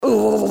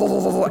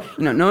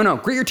No.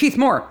 Grit your teeth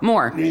more.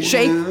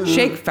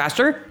 Shake,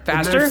 faster.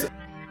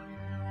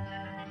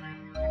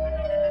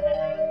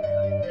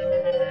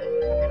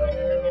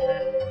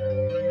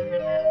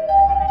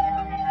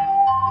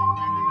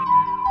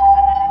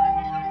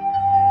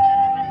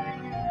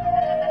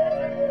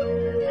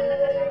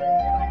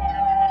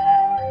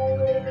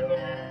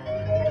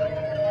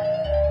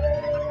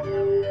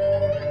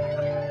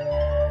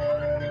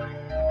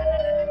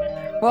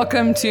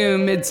 Welcome to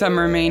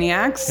Midsummer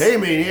Maniacs. Hey,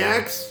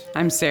 Maniacs!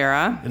 I'm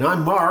Sarah. And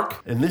I'm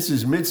Mark, and this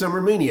is Midsummer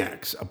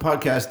Maniacs, a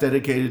podcast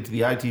dedicated to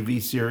the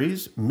ITV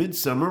series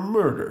Midsummer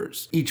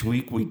Murders. Each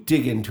week we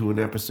dig into an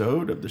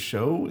episode of the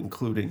show,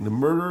 including the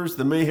murders,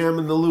 the mayhem,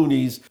 and the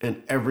loonies,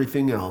 and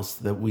everything else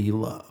that we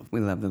love. We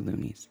love the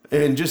loonies.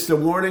 And just a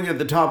warning at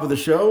the top of the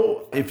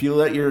show, if you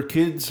let your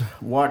kids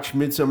watch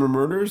Midsummer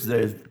Murders,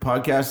 the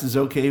podcast is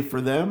okay for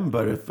them,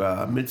 but if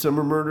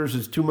Midsummer Murders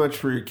is too much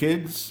for your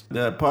kids,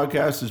 the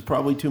podcast is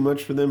probably too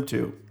much for them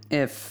too.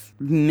 If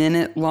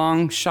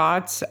minute-long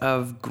shots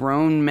of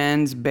grown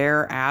men's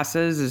bare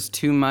asses is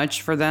too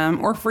much for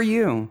them or for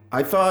you.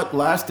 I thought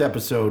last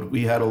episode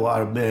we had a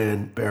lot of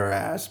man bare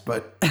ass,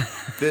 but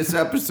this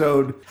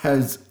episode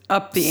has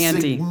up the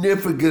ante.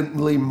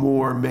 Significantly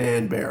more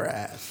man bare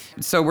ass.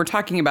 So we're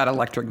talking about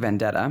Electric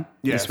Vendetta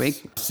this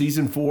week.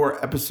 Season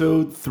 4,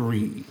 episode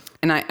 3.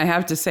 And I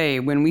have to say,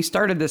 when we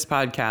started this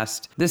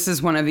podcast, this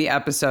is one of the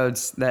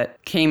episodes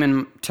that came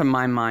into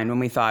my mind when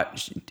we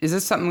thought, is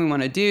this something we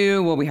want to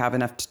do? Will we have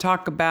enough to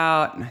talk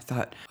about? And I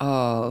thought,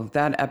 oh,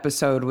 that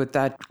episode with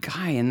that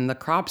guy in the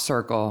crop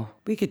circle,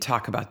 we could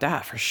talk about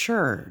that for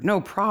sure.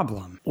 No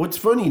problem. What's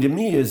funny to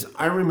me is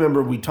I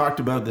remember we talked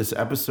about this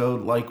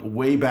episode like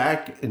way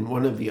back in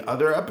one of the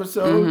other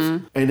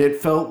episodes, and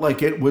it felt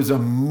like it was a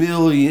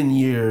million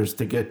years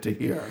to get to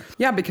here.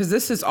 Yeah, because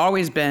this has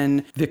always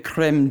been the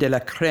creme de la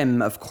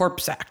creme of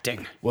corpse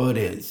acting. Well, it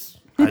is.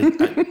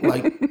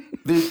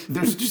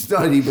 There's just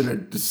not even a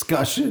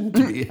discussion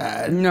to be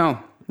had. No.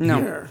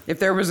 Here. If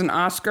there was an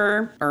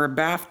Oscar or a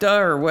BAFTA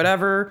or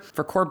whatever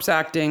for corpse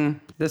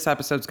acting, this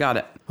episode's got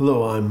it.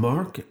 Hello, I'm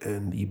Mark,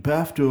 and the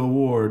BAFTA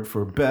award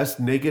for Best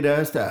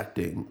Naked-Ass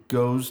Acting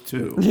goes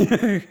to...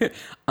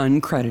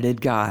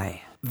 Uncredited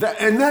guy.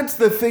 And that's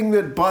the thing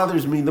that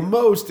bothers me the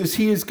most, is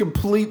he is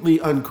completely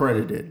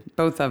uncredited.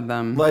 Both of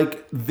them.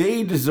 Like,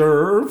 they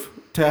deserve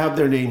to have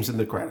their names in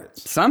the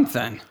credits.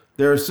 Something.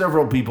 There are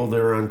several people that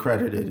are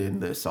uncredited in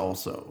this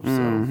also.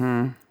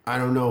 So I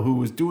don't know who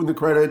was doing the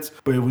credits,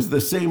 but it was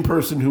the same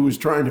person who was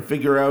trying to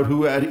figure out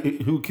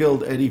who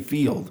killed Eddie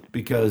Field,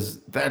 because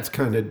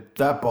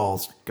that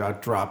ball's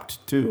got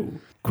dropped too.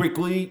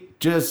 Quickly,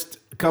 just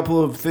a couple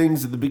of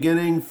things at the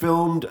beginning.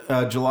 Filmed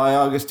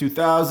July-August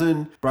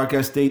 2000.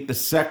 Broadcast date the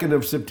 2nd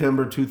of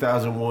September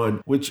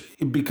 2001, which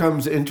it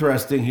becomes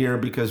interesting here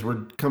because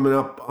we're coming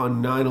up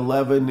on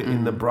 9/11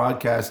 in the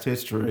broadcast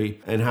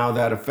history and how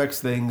that affects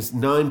things.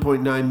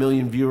 9.9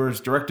 million viewers.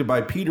 Directed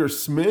by Peter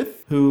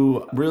Smith,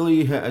 who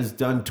really has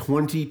done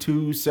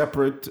 22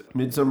 separate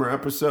Midsummer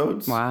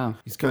episodes. Wow.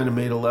 He's kind of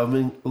made a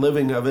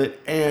living of it.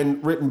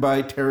 And written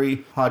by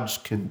Terry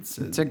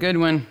Hodgkinson. It's a good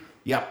one.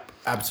 Yep.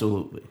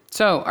 Absolutely.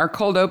 So our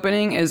cold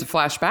opening is a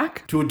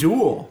flashback to a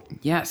duel.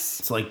 Yes.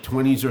 It's like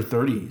 20s or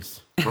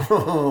 30s.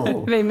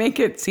 Oh. They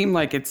make it seem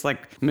like it's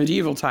like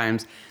medieval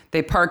times.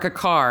 They park a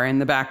car in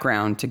the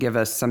background to give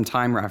us some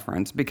time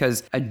reference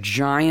because a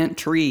giant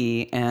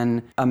tree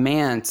and a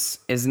manse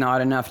is not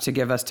enough to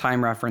give us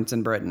time reference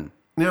in Britain.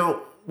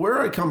 Now,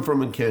 where I come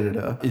from in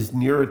Canada is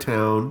near a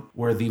town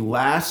where the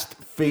last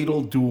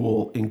fatal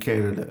duel in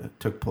Canada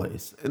took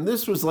place. And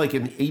this was like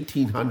in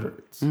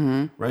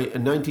 1800s, right? A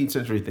 19th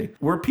century thing.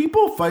 Were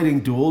people fighting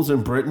duels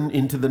in Britain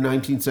into the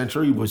 19th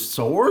century with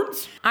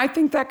swords? I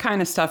think that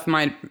kind of stuff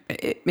might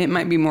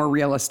be more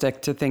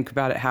realistic to think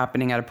about it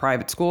happening at a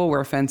private school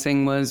where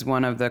fencing was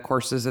one of the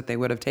courses that they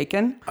would have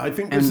taken. I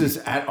think this is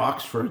at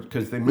Oxford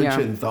because they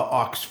mentioned the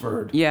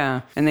Oxford.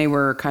 Yeah, and they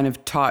were kind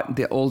of taught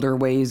the older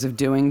ways of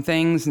doing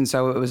things, and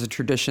so it was a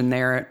tradition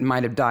there. It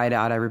might have died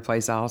out every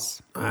place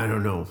else. I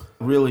don't know.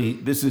 Really,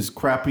 this is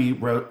crappy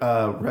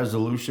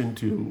resolution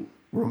to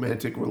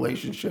romantic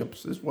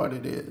relationships is what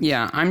it is.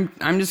 Yeah,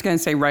 I'm just going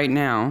to say right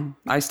now,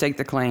 I stake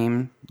the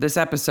claim, this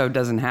episode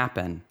doesn't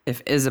happen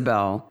if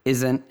Isabel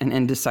isn't an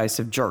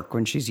indecisive jerk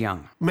when she's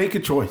young. Make a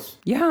choice.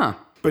 Yeah.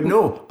 But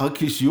no, I'll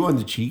kiss you on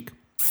the cheek,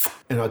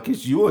 and I'll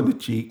kiss you on the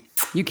cheek.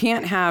 You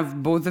can't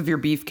have both of your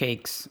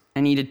beefcakes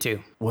and eat it too.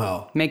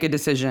 Well, make a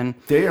decision.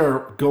 They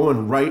are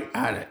going right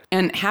at it.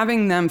 And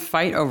having them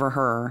fight over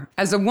her,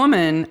 as a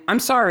woman, I'm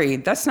sorry,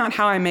 that's not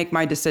how I make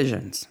my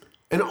decisions.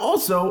 And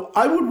also,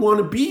 I would want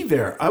to be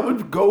there. I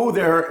would go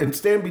there and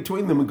stand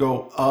between them and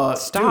go,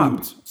 stop.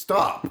 Dudes,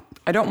 stop.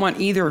 I don't want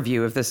either of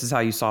you if this is how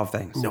you solve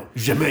things. No,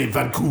 jamais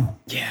vaincu.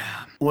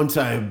 Yeah. Once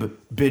I've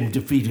been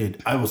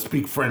defeated, I will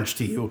speak French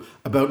to you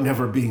about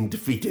never being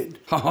defeated.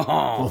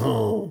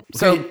 Okay.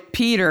 So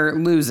Peter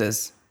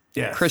loses.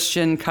 Yes.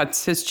 Christian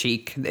cuts his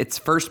cheek. It's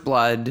first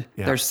blood.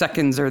 Yeah. Their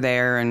seconds are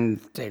there, and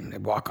they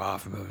walk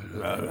off.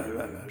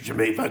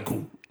 Jamais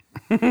vaincu.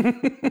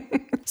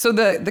 So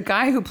the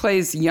guy who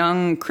plays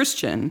young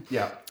Christian,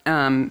 Yeah.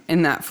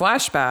 in that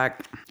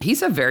flashback,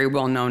 he's a very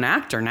well-known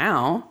actor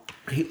now.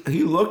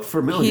 He looked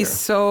familiar. He's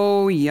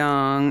so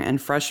young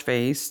and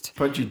fresh-faced.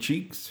 Pudgy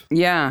cheeks.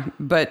 Yeah,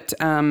 but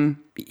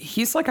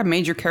he's like a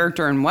major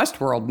character in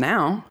Westworld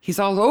now. He's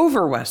all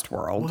over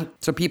Westworld.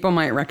 What? So people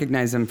might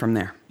recognize him from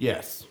there.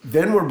 Yes.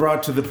 Then we're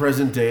brought to the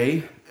present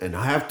day, and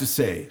I have to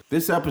say,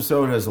 this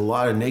episode has a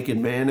lot of naked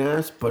man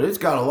ass, but it's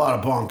got a lot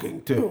of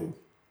bonking too.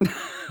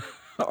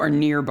 Or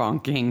near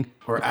bonking.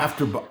 Or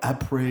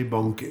après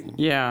bonking.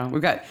 Yeah,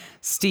 we've got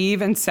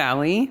Steve and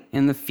Sally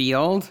in the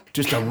field.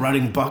 Just a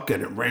running buck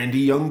and a randy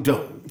young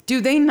doe. Do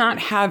they not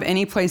have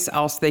any place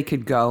else they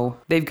could go?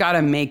 They've got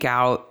to make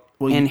out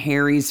in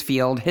Harry's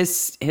field,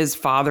 his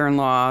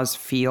father-in-law's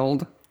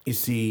field. You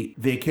see,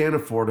 they can't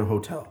afford a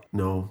hotel.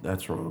 No,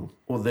 that's wrong.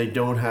 Well, they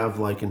don't have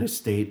like an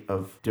estate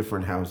of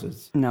different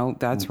houses. No,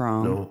 that's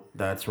wrong. No,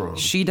 that's wrong.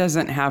 She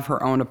doesn't have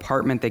her own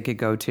apartment they could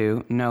go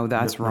to. No,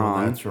 that's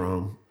wrong. No, that's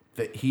wrong.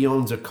 He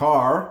owns a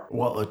car,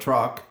 well, a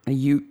truck. A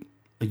ute.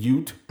 A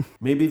ute.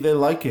 Maybe they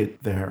like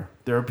it there.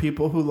 There are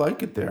people who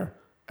like it there,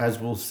 as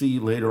we'll see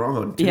later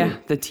on, too. Yeah,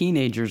 the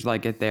teenagers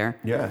like it there.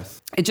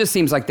 Yes. It just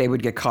seems like they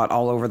would get caught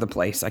all over the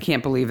place. I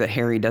can't believe that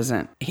Harry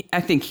doesn't.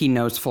 I think he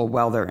knows full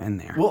well they're in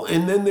there. Well,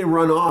 and then they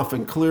run off,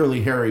 and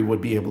clearly Harry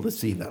would be able to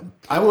see them.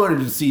 I wanted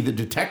to see the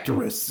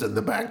detectorists in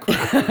the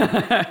background.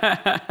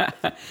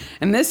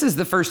 And this is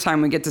the first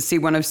time we get to see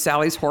one of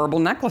Sally's horrible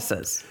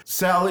necklaces.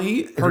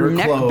 Sally, Her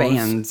neck clothes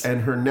bands.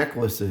 and her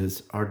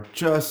necklaces are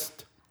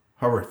just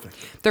horrific.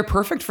 They're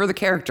perfect for the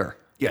character.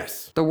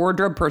 Yes. The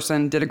wardrobe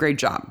person did a great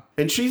job.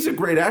 And she's a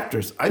great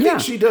actress. I Yeah.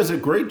 think she does a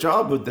great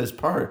job with this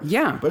part.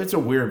 Yeah. But it's a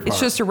weird part. It's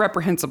just a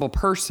reprehensible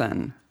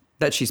person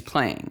that she's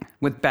playing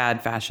with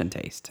bad fashion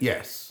taste.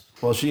 Yes.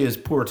 Well, she has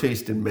poor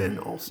taste in men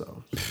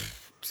also.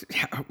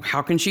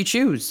 How can she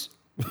choose?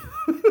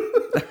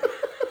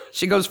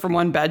 She goes from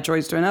one bad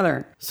choice to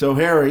another. So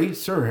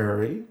Sir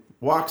Harry,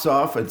 walks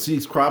off and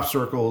sees crop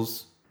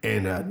circles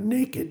and a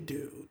naked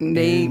dude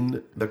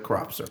in the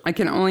crop circle. I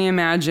can only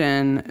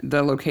imagine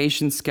the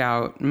location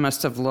scout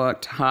must have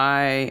looked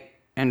high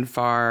and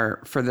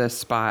far for this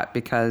spot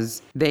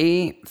because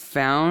they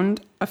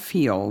found a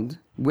field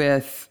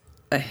with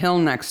a hill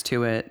next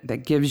to it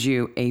that gives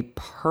you a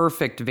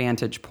perfect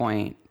vantage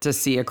point to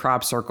see a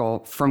crop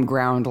circle from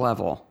ground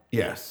level.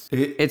 Yes.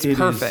 It's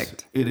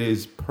perfect. It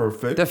is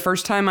perfect. The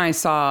first time I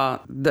saw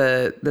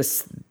the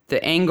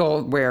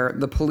angle where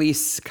the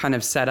police kind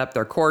of set up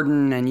their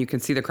cordon and you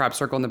can see the crop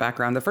circle in the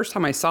background, the first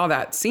time I saw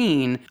that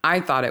scene, I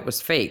thought it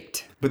was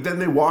faked. But then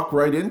they walk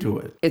right into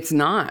it. It's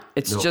not.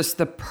 It's just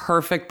the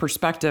perfect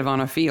perspective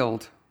on a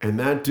field. And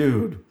that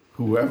dude,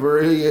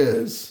 whoever he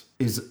is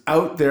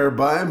out there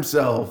by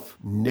himself,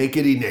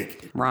 nakedy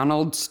naked.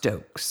 Ronald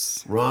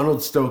Stokes.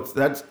 Ronald Stokes.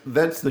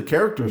 That's the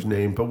character's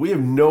name, but we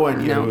have no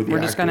idea who the we're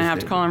just going to have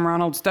to call him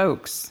Ronald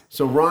Stokes.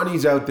 So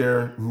Ronnie's out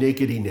there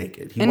nakedy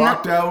naked. He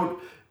walked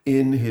out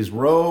in his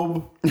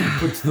robe,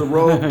 puts the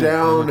robe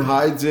down,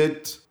 hides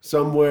it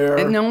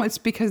somewhere. No, it's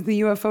because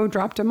the UFO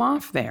dropped him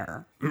off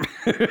there.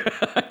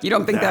 You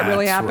don't think that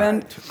really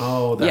happened? Right.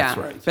 Oh, that's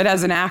right. But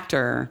as an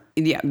actor,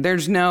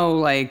 there's no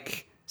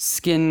like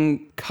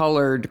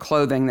skin-colored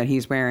clothing that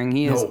he's wearing.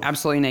 He is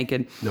absolutely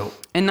naked. No.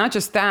 And not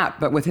just that,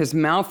 but with his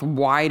mouth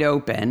wide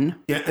open.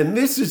 Yeah, and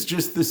this is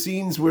just the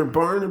scenes where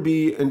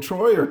Barnaby and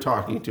Troy are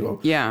talking to him.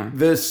 Yeah.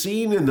 The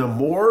scene in the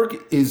morgue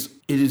is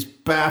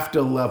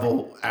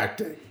BAFTA-level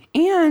acting.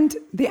 And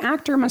the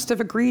actor must have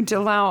agreed to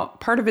allow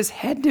part of his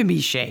head to be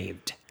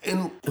shaved.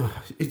 And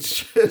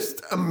it's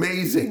just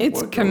amazing.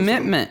 It's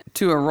commitment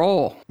to a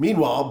role.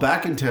 Meanwhile,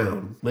 back in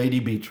town, Lady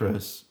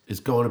Beatrice is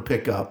going to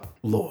pick up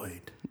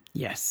Lloyd.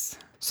 Yes.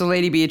 So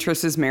Lady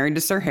Beatrice is married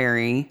to Sir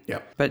Harry.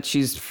 Yep. But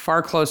she's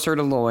far closer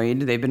to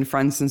Lloyd. They've been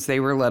friends since they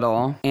were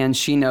little. And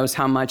she knows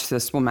how much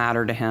this will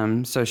matter to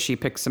him. So she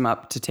picks him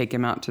up to take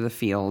him out to the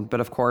field.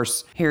 But of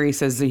course, Harry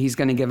says that he's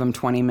going to give him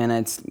 20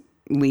 minutes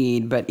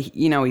lead, but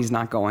he's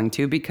not going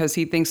to because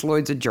he thinks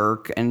Lloyd's a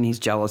jerk and he's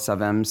jealous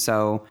of him.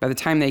 So by the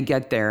time they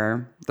get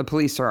there, the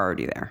police are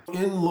already there.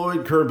 In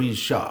Lloyd Kirby's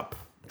shop,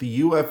 the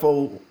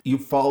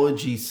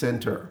Ufology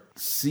Center,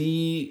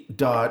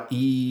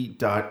 C.E.N.T.R.E.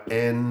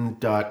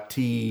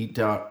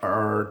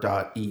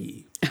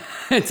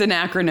 It's an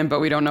acronym, but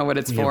we don't know what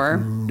it's for.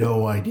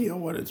 No idea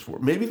what it's for.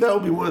 Maybe that'll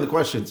be one of the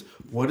questions.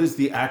 What is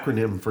the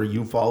acronym for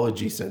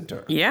Ufology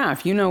Center? Yeah,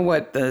 if you know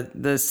what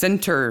the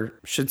center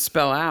should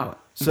spell out.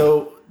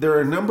 So there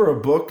are a number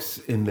of books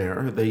in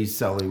there that he's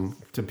selling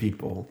to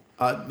people.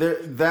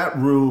 That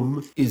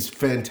room is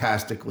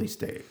fantastically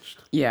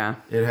staged. Yeah.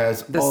 It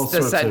has all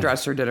the sorts set of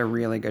dresser did a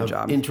really good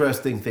job.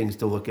 interesting things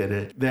to look at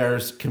it.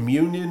 There's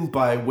Communion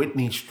by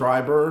Whitney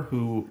Strieber,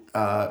 who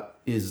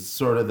is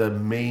sort of the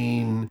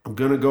main, I'm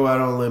going to go out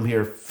on a limb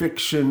here,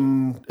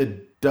 fiction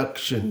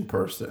abduction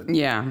person.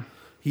 Yeah.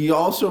 He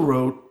also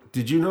wrote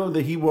did you know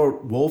that he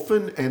wrote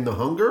Wolfen and The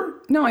Hunger?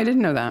 No, I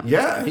didn't know that.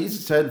 Yeah,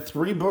 he's had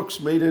 3 books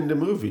made into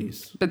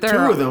movies. But 2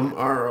 of them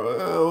are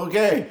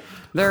okay.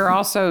 There are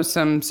also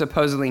some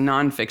supposedly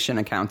nonfiction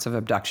accounts of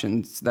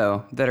abductions,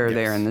 though, that are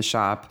there in the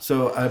shop.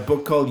 So a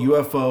book called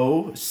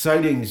UFO,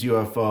 Sightings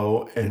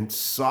UFO, and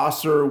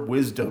Saucer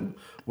Wisdom,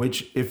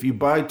 which if you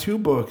buy 2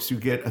 books, you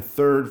get a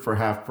third for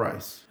half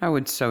price. I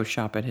would so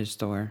shop at his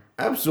store.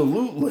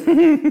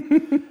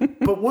 Absolutely.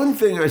 But one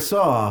thing I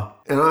saw,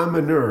 and I'm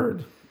a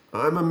nerd,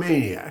 I'm a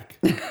maniac.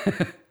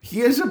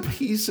 He has a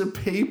piece of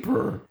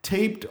paper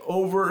taped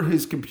over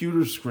his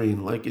computer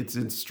screen like it's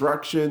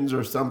instructions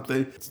or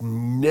something. It's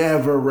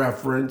never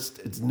referenced.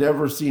 It's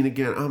never seen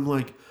again. I'm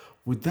like,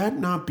 would that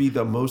not be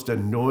the most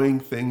annoying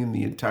thing in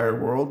the entire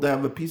world to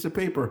have a piece of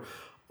paper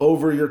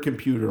over your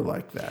computer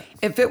like that?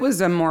 If it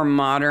was a more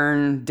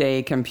modern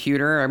day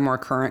computer, a more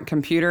current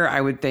computer, I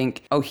would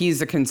think, oh,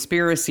 he's a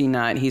conspiracy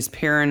nut. He's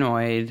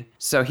paranoid.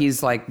 So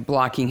he's like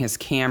blocking his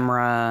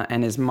camera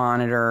and his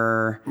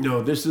monitor.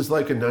 No, this is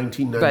like a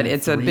 1993 But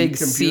it's a big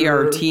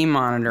computer. CRT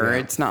monitor. Yeah.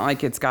 It's not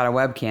like it's got a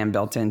webcam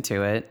built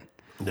into it.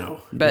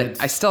 No.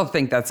 But I still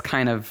think that's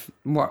kind of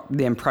what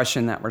the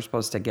impression that we're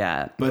supposed to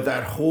get. But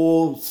that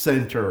whole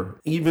center,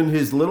 even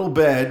his little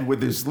bed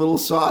with his little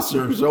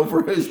saucers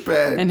over his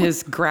bed. And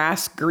his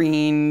grass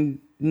green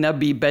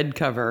nubby bed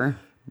cover.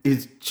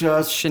 Is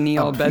just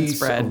chenille a piece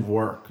bedspread. of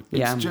work. It's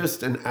Yeah.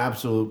 just an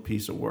absolute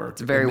piece of work.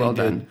 It's very well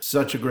done.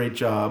 Such a great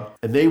job.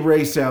 And they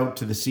race out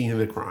to the scene of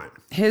the crime.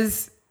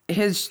 His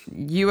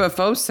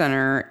UFO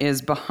center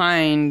is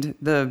behind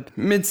the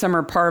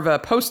Midsummer Parva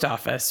post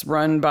office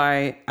run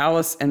by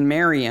Alice and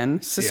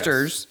Marion,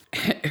 sisters,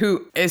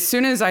 who, as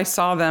soon as I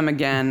saw them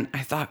again, I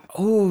thought,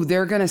 oh,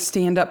 they're going to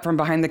stand up from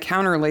behind the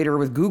counter later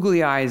with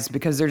googly eyes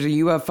because there's a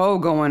UFO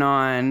going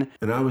on.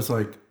 And I was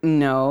like,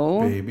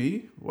 No.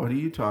 baby, what are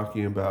you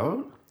talking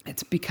about?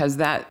 It's because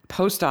that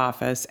post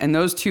office and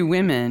those 2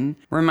 women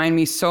remind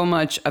me so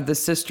much of the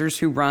sisters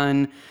who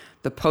run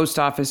the post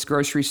office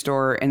grocery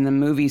store in the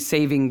movie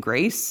Saving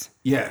Grace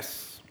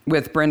Yes.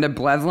 with Brenda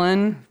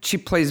Blethyn. She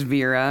plays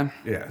Vera.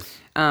 Yes.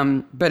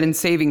 But in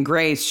Saving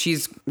Grace,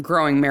 she's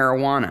growing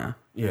marijuana.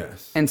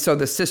 Yes. And so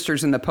the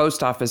sisters in the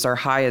post office are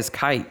high as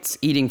kites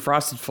eating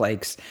Frosted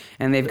Flakes.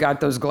 And they've got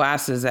those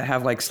glasses that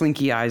have like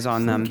slinky eyes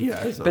on them.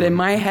 But in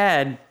my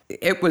head,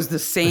 it was the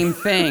same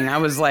thing. I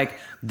was like,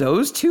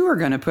 those 2 are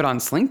going to put on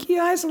slinky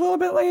eyes a little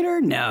bit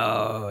later?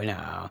 No.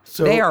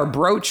 So- they are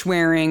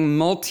brooch-wearing,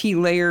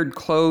 multi-layered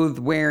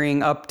cloth-wearing,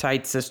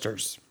 uptight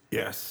sisters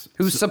Yes.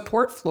 who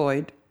support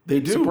Floyd. They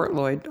do. Support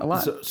Lloyd a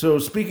lot. So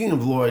speaking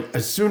of Lloyd,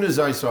 as soon as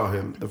I saw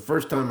him, the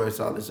first time I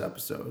saw this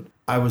episode,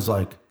 I was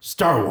like,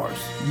 Star Wars.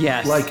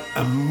 Yes. Like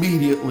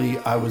immediately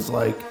I was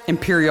like,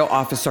 Imperial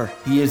officer.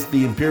 he is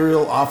the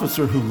Imperial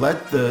officer who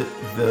let the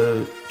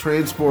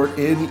transport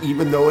in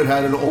even though it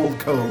had an old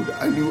code.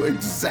 I knew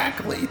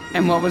exactly.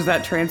 And what was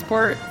that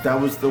transport? That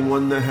was the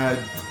one that had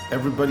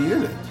everybody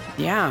in it.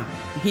 Yeah.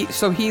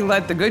 He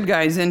let the good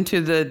guys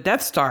into the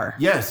Death Star.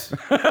 Yes.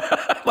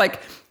 Like,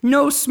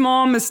 no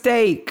small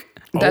mistake.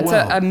 That's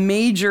wow. a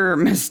major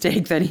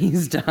mistake that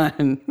he's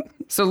done.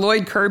 So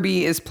Lloyd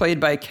Kirby is played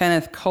by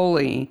Kenneth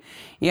Coley.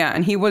 Yeah,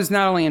 and he was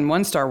not only in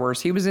 1 Star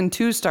Wars, he was in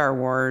 2 Star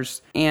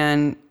Wars.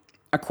 And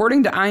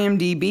according to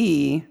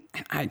IMDb,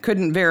 I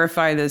couldn't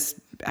verify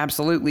this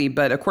absolutely,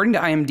 but according to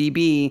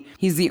IMDb,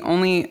 he's the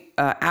only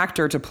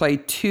actor to play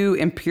 2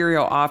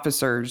 Imperial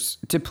officers,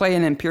 to play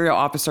an Imperial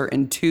officer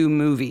in 2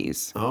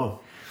 movies. Oh,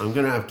 I'm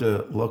going to have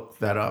to look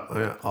that up.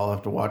 I'll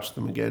have to watch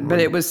them again. But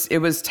it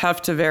was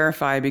tough to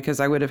verify because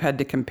I would have had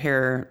to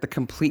compare the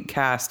complete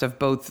cast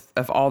of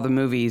all the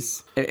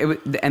movies.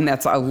 And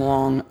that's a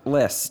long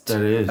list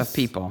of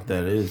people.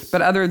 That is.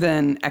 But other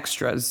than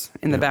extras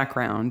in the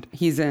background,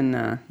 he's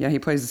in, he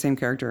plays the same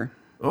character.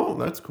 Oh,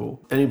 that's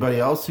cool. Anybody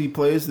else he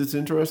plays that's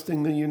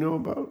interesting that you know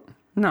about?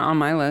 Not on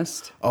my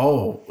list.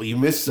 Oh, well, you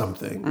missed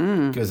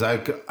something because I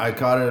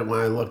caught it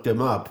when I looked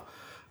him up.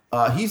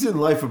 He's in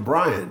Life of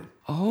Brian.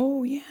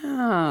 Oh,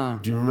 yeah.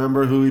 Do you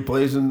remember who he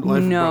plays in Life of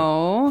Brian?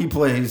 No. He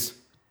plays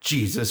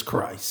Jesus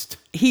Christ.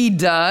 He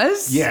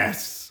does?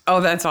 Yes.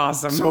 Oh, that's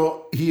awesome.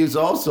 So he is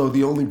also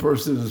the only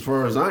person, as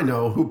far as I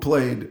know, who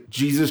played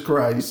Jesus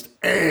Christ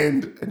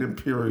and an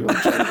Imperial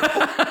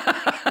general.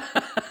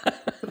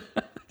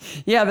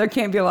 Yeah, there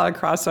can't be a lot of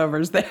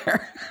crossovers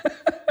there.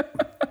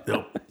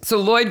 Nope. So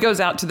Lloyd goes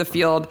out to the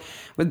field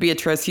with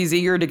Beatrice. He's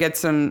eager to get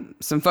some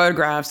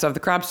photographs of the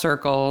crop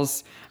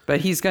circles, but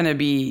he's gonna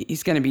be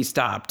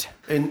stopped.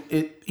 And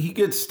he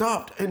gets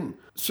stopped. And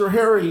Sir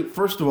Harry,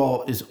 first of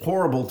all, is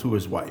horrible to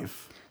his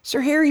wife.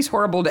 Sir Harry's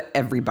horrible to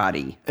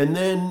everybody. And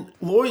then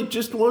Lloyd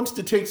just wants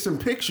to take some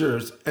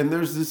pictures. And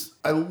there's this,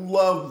 I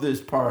love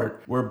this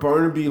part where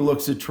Barnaby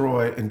looks at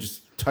Troy and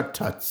just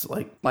tut-tuts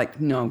like,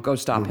 no, go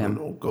stop him.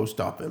 No, go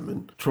stop him.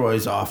 And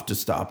Troy's off to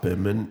stop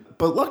him.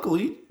 But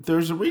luckily,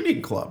 there's a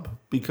reading club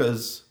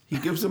because he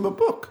gives him a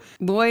book.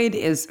 Lloyd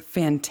is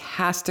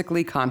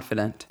fantastically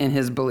confident in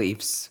his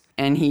beliefs,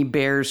 and he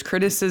bears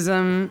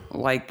criticism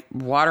like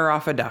water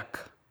off a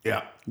duck.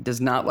 Yeah.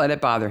 Does not let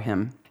it bother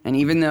him. And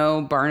even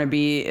though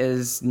Barnaby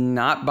is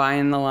not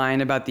buying the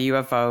line about the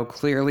UFO,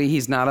 clearly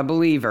he's not a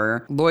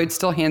believer, Lloyd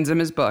still hands him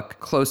his book,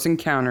 Close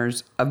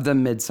Encounters of the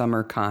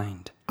Midsummer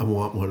Kind. I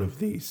want one of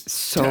these.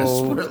 So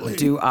desperately,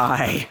 do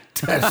I.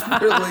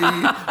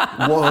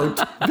 desperately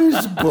want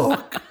this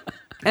book.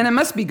 And it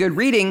must be good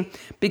reading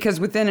because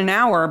within an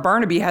hour,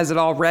 Barnaby has it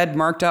all read,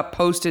 marked up,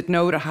 post-it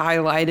note,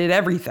 highlighted,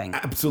 everything.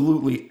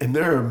 Absolutely. And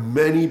there are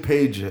many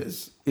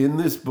pages in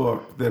this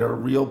book that are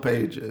real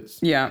pages.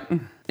 Yeah,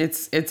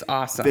 it's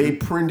awesome. They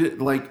print it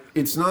like,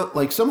 it's not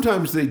like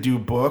sometimes they do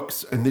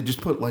books and they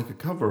just put like a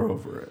cover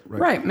over it.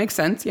 Right, makes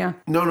sense, yeah.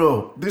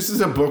 No. This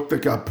is a book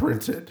that got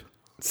printed.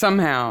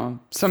 Somehow,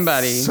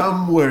 somebody.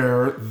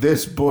 Somewhere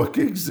this book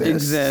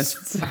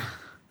exists.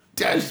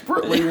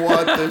 Desperately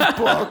want this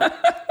book.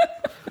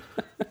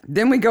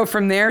 Then we go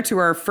from there to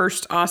our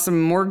first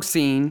awesome morgue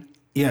scene.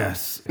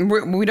 Yes.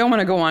 We don't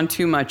want to go on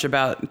too much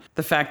about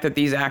the fact that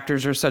these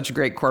actors are such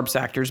great corpse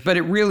actors, but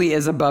it really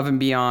is above and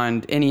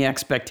beyond any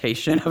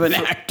expectation of an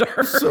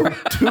actor. So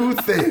two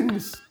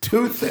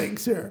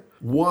things here.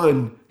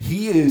 One,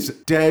 he is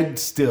dead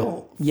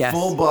still. Yes.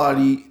 Full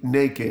body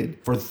naked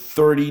for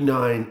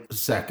 39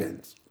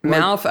 seconds.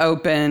 Mouth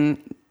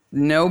open,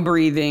 no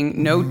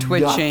breathing, no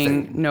twitching,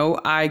 Nothing. no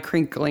eye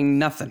crinkling,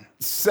 nothing.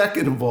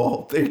 Second of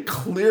all, they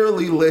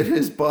clearly lit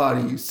his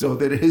body so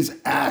that his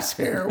ass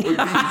hair would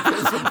be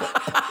visible.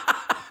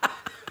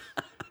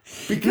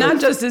 Because Not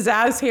just his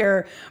ass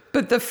hair,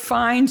 but the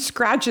fine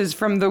scratches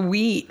from the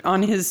wheat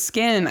on his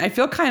skin. I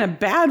feel kind of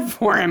bad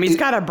for him. He's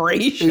got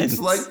abrasions.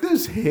 it's like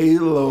this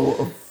halo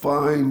of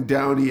fine,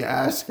 downy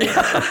ass hair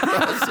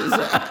across his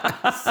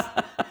ass.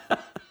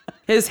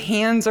 His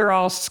hands are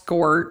all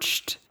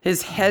scorched.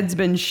 His head's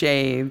been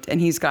shaved,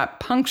 and he's got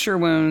puncture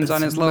wounds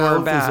on his lower mouth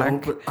is back.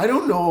 open. I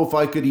don't know if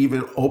I could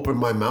even open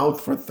my mouth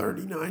for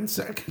 39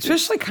 seconds.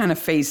 Especially kind of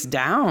face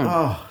down.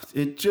 Oh,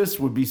 it just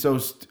would be so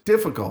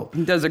difficult.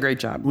 He does a great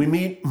job. We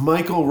meet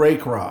Michael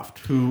Raycroft,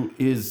 who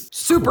is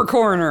Super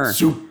coroner.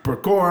 super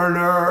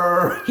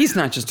coroner. He's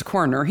not just a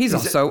coroner. He's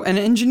also an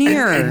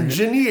engineer.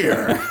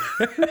 Engineer.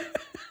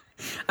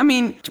 I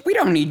mean, we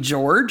don't need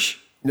George.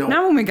 No.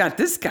 Not when we got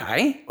this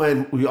guy.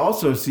 And we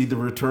also see the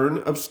return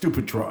of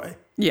Stupid Troy.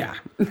 Yeah.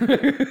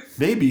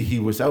 Maybe he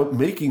was out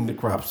making the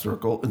crop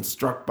circle and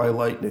struck by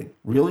lightning.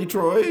 Really,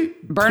 Troy?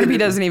 Barnaby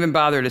doesn't even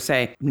bother to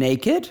say,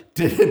 naked?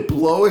 Did it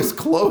blow his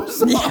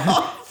clothes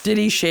off? Did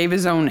he shave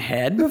his own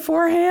head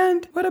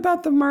beforehand? What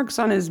about the marks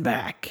on his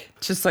back?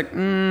 Just like,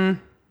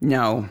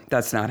 no,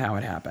 that's not how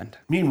it happened.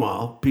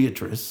 Meanwhile,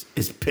 Beatrice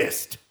is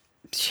pissed.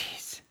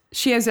 Jeez.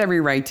 She has every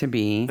right to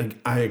be.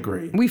 I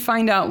agree. We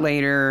find out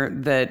later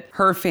that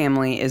her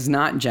family is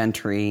not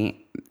gentry.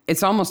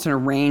 It's almost an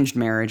arranged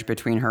marriage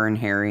between her and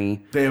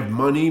Harry. They have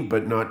money,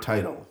 but not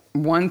title.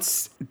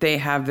 Once they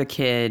have the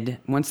kid,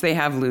 once they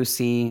have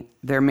Lucy,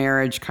 their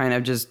marriage kind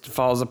of just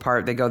falls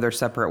apart. They go their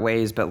separate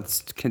ways,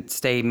 but can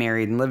stay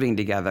married and living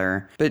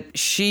together. But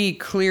she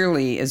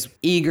clearly is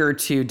eager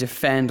to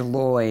defend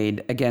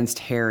Lloyd against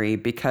Harry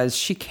because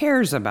she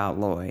cares about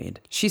Lloyd.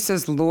 She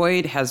says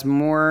Lloyd has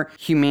more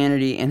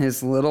humanity in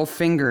his little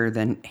finger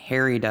than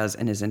Harry does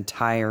in his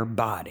entire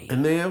body.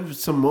 And they have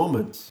some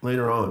moments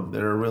later on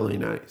that are really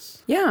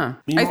nice. Yeah.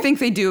 I think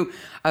they do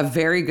a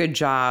very good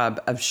job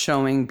of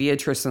showing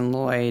Beatrice and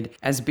Lloyd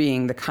as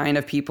being the kind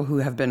of people who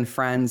have been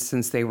friends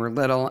since they were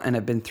little and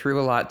have been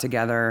through a lot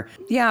together.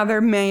 Yeah, there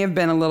may have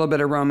been a little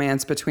bit of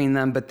romance between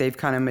them, but they've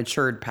kind of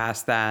matured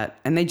past that.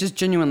 And they just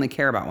genuinely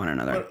care about one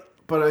another.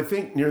 But I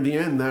think near the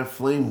end, that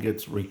flame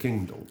gets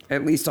rekindled.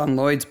 At least on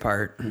Lloyd's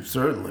part.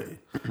 Certainly.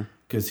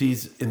 Because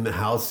he's in the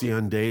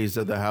halcyon days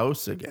of the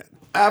house again.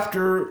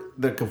 After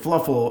the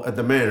kerfluffle at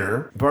the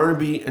manor,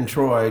 Barnaby and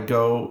Troy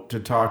go to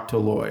talk to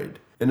Lloyd.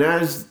 And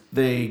as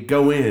they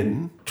go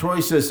in,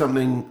 Troy says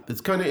something that's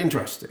kind of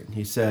interesting.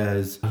 He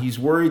says he's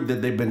worried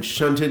that they've been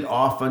shunted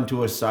off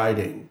onto a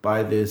siding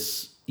by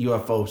this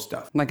UFO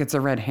stuff. Like it's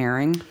a red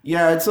herring.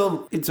 Yeah,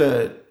 it's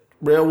a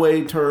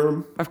railway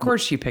term. Of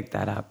course she picked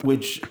that up.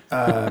 Which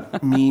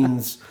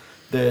means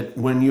that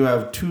when you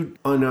have two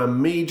on a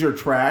major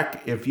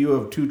track, if you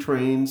have two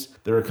trains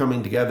that are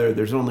coming together,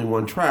 there's only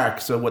one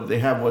track. So what they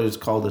have what is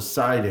called a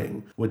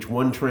siding, which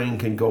one train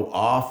can go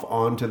off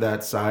onto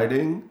that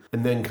siding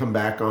and then come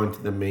back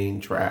onto the main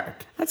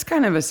track. That's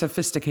kind of a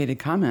sophisticated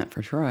comment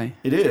for Troy.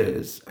 It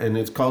is, and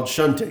it's called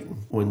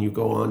shunting when you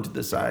go onto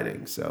the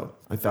siding. So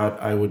I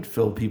thought I would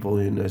fill people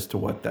in as to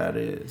what that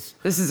is.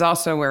 This is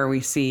also where we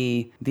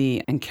see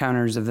the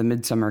Encounters of the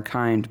Midsummer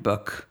Kind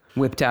book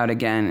whipped out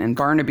again, and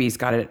Barnaby's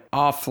got it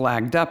all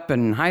flagged up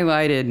and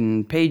highlighted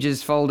and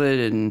pages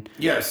folded, and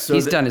yes, so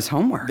he's done his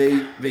homework.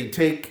 They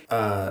take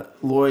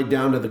Lloyd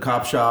down to the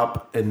cop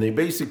shop and they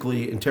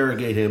basically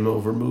interrogate him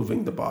over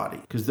moving the body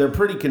because they're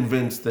pretty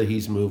convinced that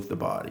he's moved the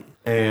body.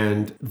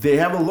 And they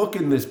have a look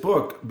in this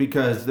book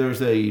because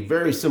there's a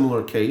very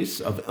similar case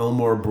of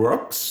Elmore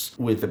Brooks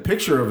with a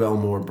picture of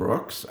Elmore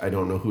Brooks. I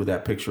don't know who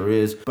that picture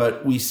is,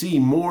 but we see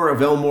more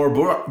of Elmore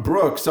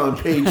Brooks on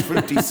page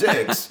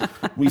 56.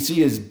 We see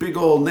his big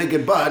old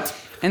naked butt.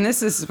 And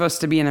this is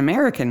supposed to be an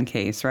American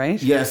case,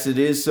 right? Yes, it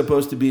is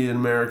supposed to be an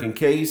American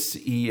case.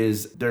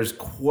 There's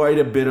quite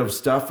a bit of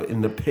stuff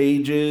in the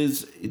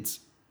pages. It's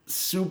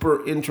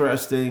super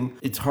interesting.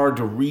 It's hard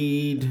to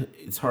read.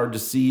 It's hard to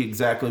see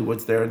exactly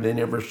what's there. And they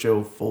never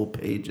show full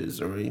pages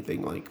or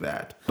anything like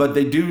that. But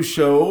they do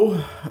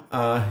show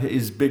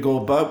his big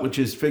old butt, which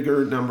is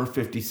figure number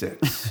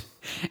 56.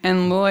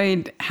 And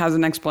Lloyd has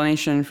an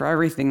explanation for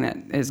everything that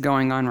is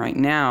going on right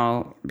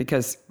now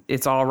because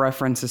it's all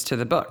references to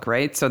the book,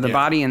 right? So the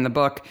body in the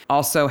book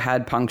also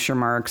had puncture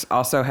marks,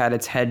 also had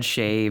its head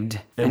shaved.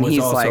 And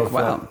he's like,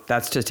 well,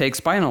 that's to take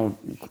spinal,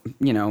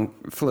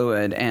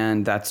 fluid,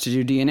 and that's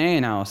to do DNA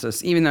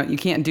analysis, even though you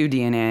can't do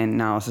DNA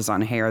analysis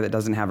on hair that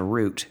doesn't have a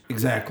root.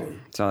 Exactly.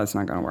 So that's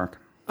not going to work.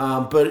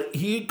 But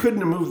he couldn't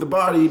have moved the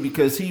body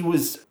because he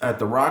was at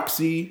the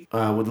Roxy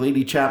with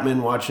Lady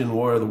Chapman watching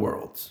War of the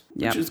Worlds,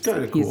 which is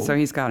kind of cool. So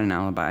he's got an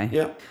alibi.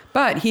 Yep.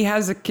 But he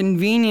has a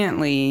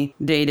conveniently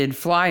dated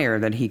flyer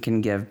that he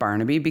can give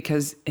Barnaby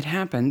because it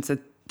happens that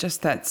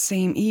just that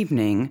same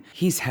evening,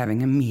 he's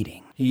having a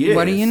meeting. He is.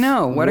 What do you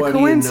know? What a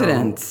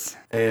coincidence.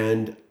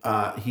 And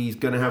he's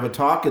going to have a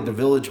talk at the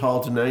Village Hall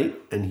tonight,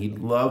 and he'd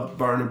love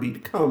Barnaby to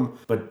come.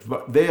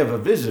 But they have a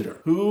visitor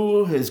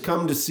who has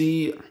come to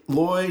see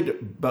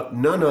Lloyd, but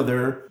none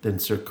other than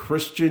Sir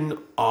Christian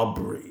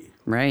Aubrey.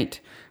 Right.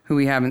 Who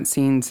we haven't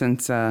seen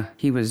since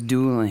he was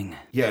dueling.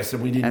 Yes,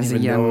 and we didn't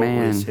even know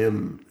it was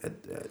him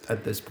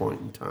at this point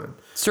in time.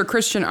 Sir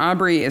Christian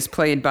Aubrey is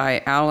played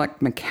by Alec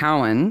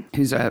McCowan,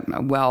 who's a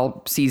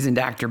well-seasoned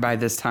actor by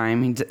this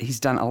time. He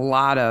had done a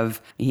lot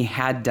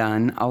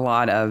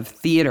of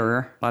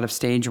theater, a lot of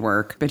stage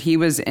work, but he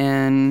was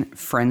in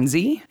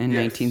Frenzy in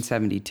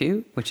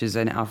 1972, which is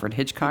an Alfred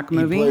Hitchcock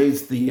movie. He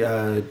plays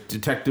the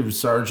detective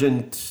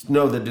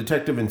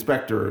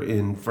inspector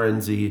in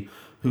Frenzy,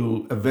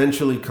 who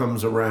eventually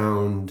comes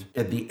around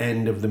at the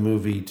end of the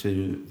movie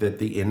to that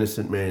the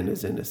innocent man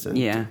is innocent.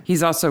 Yeah.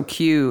 He's also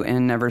Q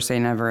in Never Say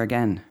Never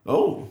Again.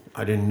 Oh,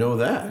 I didn't know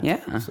that.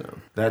 Yeah. So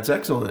that's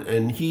excellent.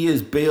 And he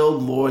has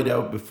bailed Lloyd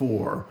out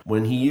before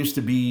when he used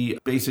to be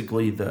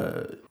basically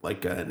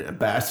an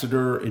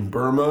ambassador in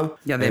Burma.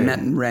 Yeah, they met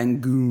in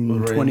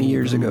Rangoon 20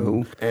 years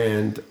ago.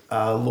 And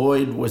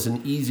Lloyd was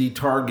an easy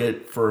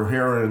target for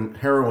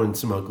heroin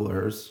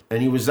smugglers.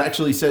 And he was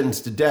actually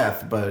sentenced to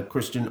death, but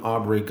Christian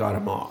Aubrey got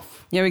him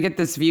off. Yeah, we get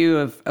this view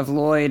of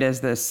Lloyd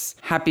as this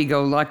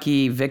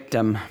happy-go-lucky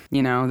victim,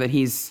 that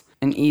he's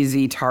an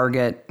easy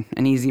target,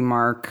 an easy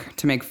mark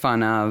to make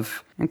fun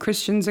of. And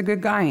Christian's a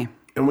good guy.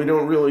 And we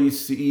don't really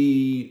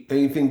see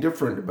anything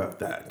different about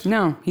that.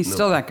 No, he's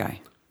still that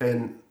guy.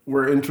 And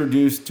we're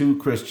introduced to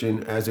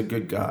Christian as a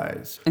good guy.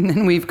 And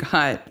then we've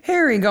got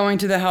Harry going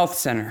to the health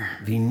center.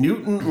 The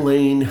Newton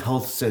Lane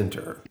Health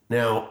Center.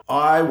 Now,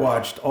 I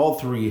watched all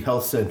 3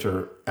 health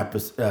center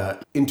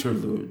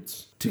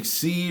interludes to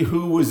see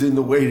who was in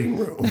the waiting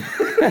room.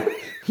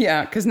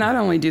 Yeah, because not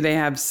only do they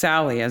have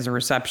Sally as a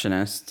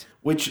receptionist,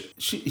 which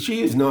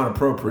she is not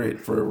appropriate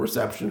for a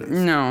receptionist.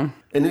 No.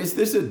 And is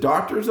this a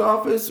doctor's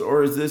office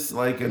or is this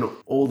like an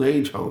old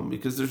age home?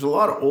 Because there's a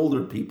lot of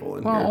older people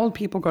in here. Well, old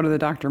people go to the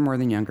doctor more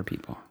than younger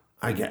people.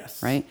 I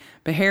guess. Right?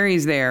 But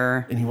Harry's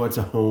there. And he wants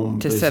a home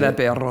visit. To set up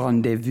a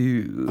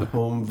rendezvous. A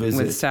home visit.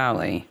 With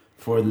Sally.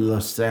 For le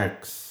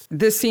sexe.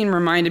 This scene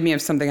reminded me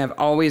of something I've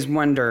always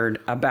wondered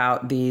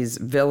about these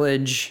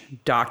village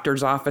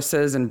doctors'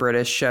 offices in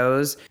British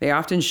shows. They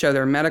often show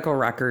their medical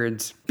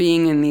records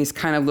being in these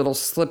kind of little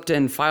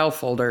slipped-in file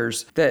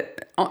folders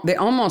that they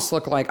almost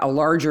look like a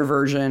larger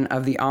version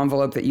of the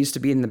envelope that used to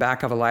be in the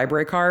back of a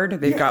library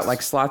card. They've got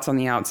like slots on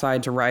the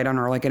outside to write on,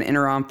 or like an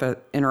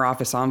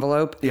inter-office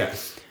envelope.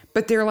 Yes.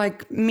 But they're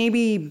like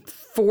maybe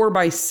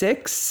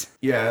 4x6.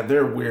 Yeah,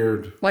 they're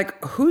weird. Like,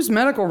 whose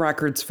medical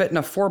records fit in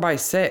a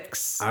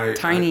 4x6?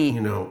 Tiny.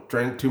 I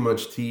drank too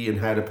much tea and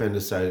had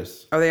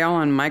appendicitis. Are they all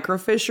on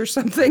microfiche or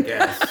something?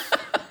 Yes.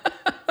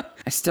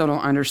 I still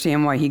don't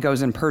understand why he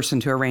goes in person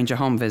to arrange a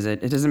home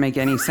visit. It doesn't make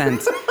any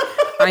sense.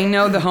 I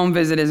know the home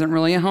visit isn't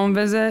really a home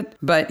visit,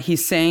 but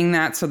he's saying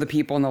that so the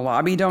people in the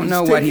lobby don't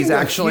know what he's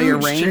actually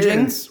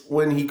arranging.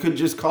 When he could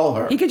just call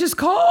her. He could just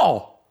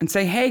call and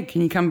say, hey,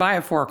 can you come by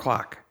at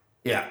 4:00?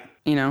 Yeah.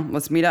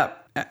 Let's meet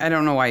up. I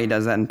don't know why he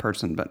does that in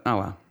person, but oh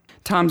well.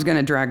 Tom's going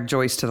to drag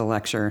Joyce to the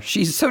lecture.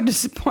 She's so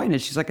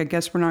disappointed. She's like, I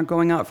guess we're not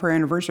going out for our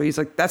anniversary. He's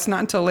like, that's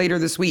not until later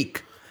this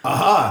week.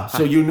 Aha,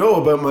 so you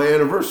know about my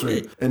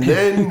anniversary. And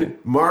then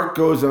Mark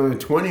goes on a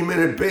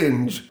 20-minute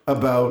binge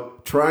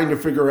about trying to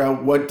figure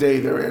out what day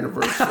their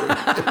anniversary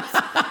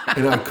is.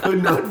 And I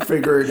could not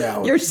figure it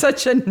out. You're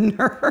such a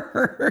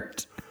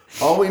nerd.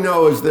 All we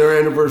know is their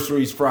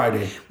anniversary is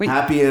Friday.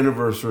 Happy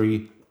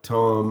anniversary,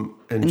 Tom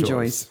and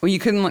Joyce. Well, you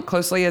couldn't look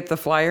closely at the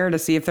flyer to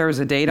see if there was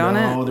a date on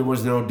it? No, there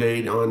was no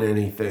date on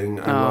anything.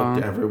 I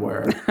looked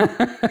everywhere.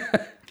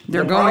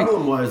 The going...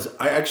 problem was,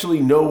 I actually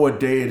know what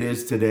day it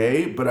is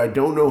today, but I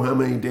don't know how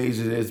many days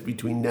it is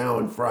between now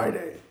and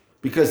Friday.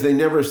 Because they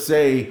never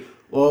say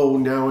Oh,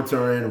 now it's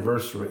our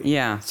anniversary.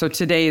 Yeah. So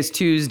today is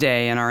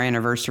Tuesday and our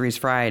anniversary is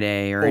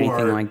Friday or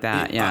anything like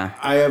that. Yeah.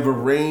 I have a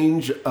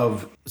range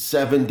of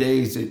 7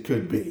 days it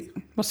could be.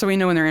 Well, so we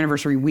know when their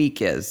anniversary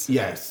week is.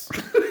 Yes.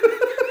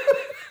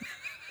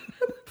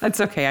 That's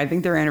okay. I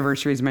think their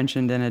anniversary is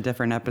mentioned in a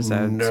different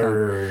episode.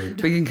 Nerd.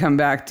 So we can come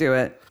back to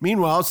it.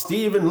 Meanwhile,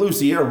 Steve and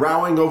Lucy are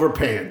rowing over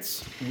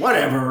pants.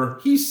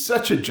 Whatever. He's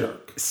such a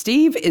jerk.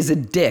 Steve is a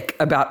dick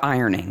about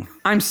ironing.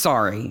 I'm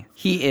sorry.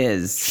 He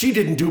is. She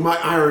didn't do my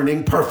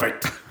ironing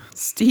perfect.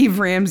 Steve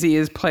Ramsey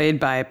is played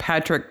by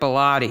Patrick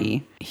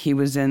Bellotti. He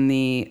was in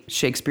the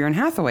Shakespeare and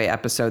Hathaway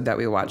episode that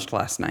we watched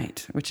last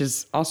night, which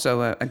is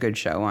also a good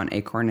show on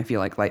Acorn if you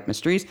like light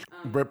mysteries.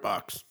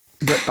 BritBox.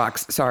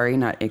 BritBox, sorry,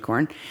 not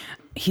Acorn.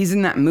 He's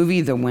in that movie,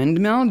 The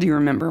Windmill. Do you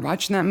remember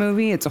watching that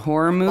movie? It's a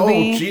horror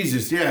movie. Oh,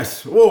 Jesus,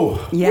 yes. Whoa.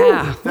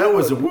 Yeah. Woo. That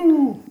was a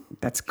woo.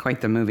 That's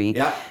quite the movie.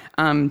 Yeah.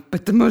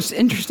 But the most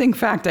interesting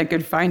fact I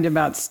could find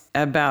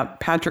about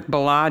Patrick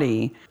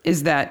Bellotti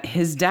is that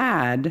his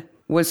dad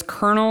was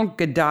Colonel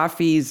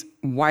Gaddafi's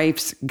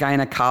wife's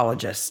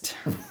gynecologist.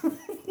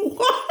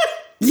 What?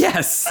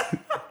 Yes.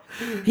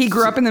 He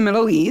grew up in the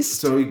Middle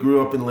East. So he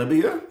grew up in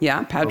Libya?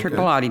 Yeah, Patrick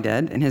Bellotti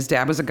did. And his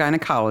dad was a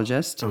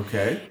gynecologist.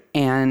 Okay.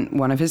 And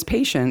one of his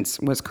patients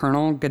was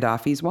Colonel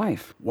Gaddafi's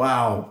wife.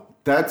 Wow.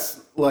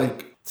 That's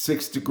like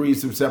 6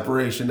 degrees of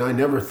separation I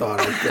never thought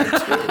I'd get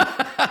to.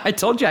 I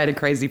told you I had a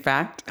crazy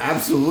fact.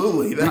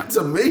 Absolutely. That's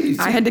amazing.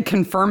 I had to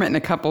confirm it in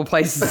a couple of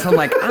places. I'm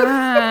like,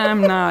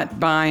 I'm not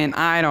buying.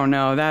 I don't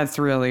know. That's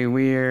really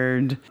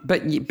weird.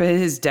 But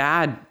his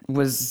dad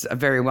was a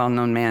very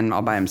well-known man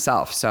all by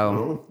himself.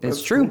 So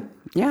it's true. Cool.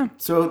 Yeah.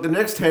 So the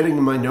next heading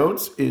in my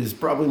notes is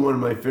probably one of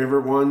my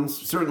favorite ones.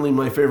 Certainly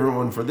my favorite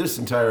one for this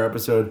entire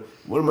episode.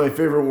 One of my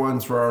favorite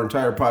ones for our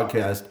entire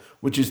podcast,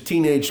 which is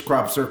Teenage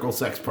Crop Circle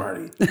Sex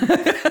Party.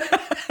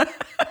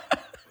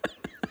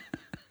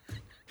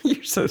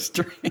 You're so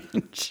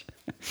strange.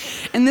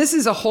 And this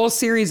is a whole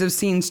series of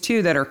scenes,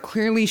 too, that are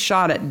clearly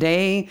shot at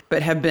day,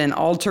 but have been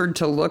altered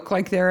to look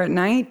like they're at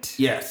night.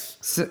 Yes.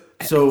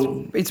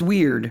 So it's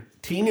weird.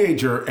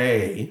 Teenager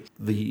A,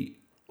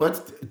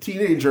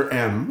 Teenager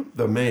M,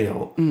 the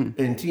male,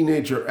 and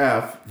Teenager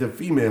F, the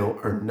female,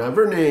 are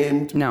never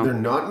named. No. They're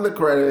not in the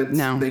credits.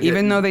 No,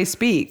 even though they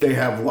speak. They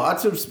have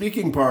lots of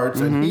speaking parts,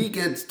 and he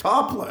gets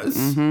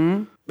topless.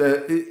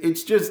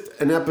 It's just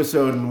an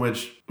episode in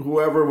which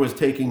whoever was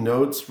taking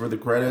notes for the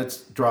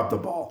credits dropped the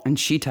ball. And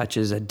she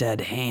touches a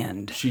dead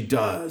hand. She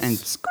does. And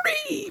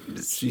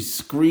screams. She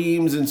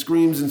screams and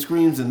screams and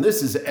screams, and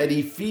this is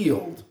Eddie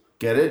Field.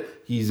 Get it?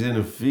 He's in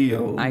a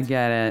field. I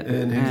get it.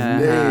 And his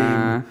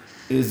name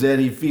is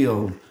Eddie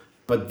Field.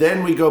 But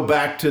then we go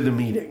back to the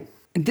meeting.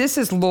 This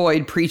is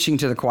Lloyd preaching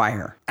to the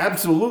choir.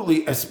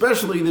 Absolutely,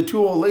 especially the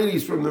two old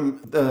ladies from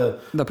the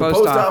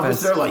post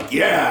office. They're like,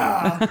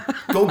 yeah,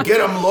 go get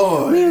them,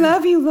 Lloyd. We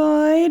love you,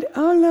 Lloyd.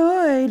 Oh,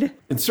 Lloyd.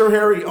 And Sir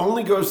Harry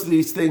only goes to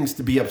these things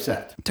to be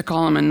upset. To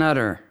call him a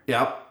nutter.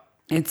 Yep.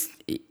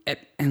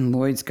 And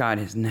Lloyd's got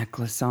his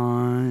necklace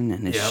on,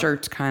 and his Yep.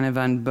 shirt's kind of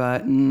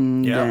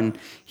unbuttoned, Yep. and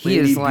he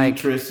Lady is like,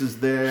 Beatrice is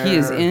there. he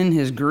is in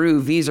his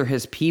groove. These are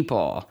his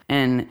people,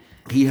 and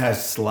He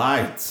has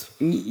slides.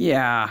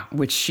 yeah,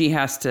 which she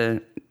has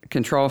to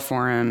control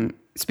for him.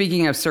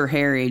 Speaking of Sir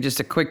Harry, just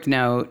a quick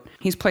note: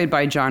 he's played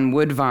by John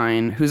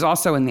Woodvine, who's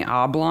also in the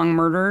Oblong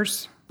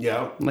Murders.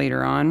 Yep.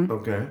 Later on,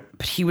 Okay.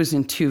 but he was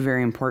in two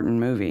very important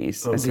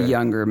movies as a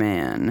younger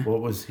man.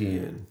 What was he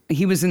in?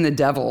 He was in The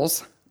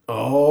Devils.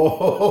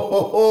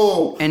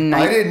 Oh, And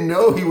I didn't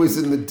know he was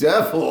in The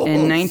Devils.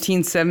 In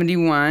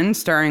 1971,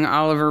 starring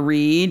Oliver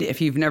Reed.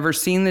 If you've never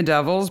seen The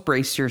Devils,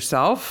 brace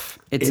yourself.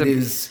 It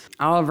is.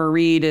 Oliver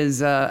Reed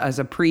is as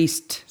a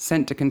priest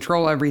sent to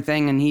control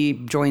everything, and he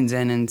joins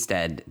in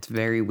instead. It's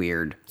very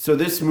weird. So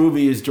this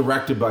movie is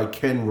directed by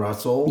Ken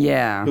Russell.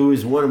 Yeah. Who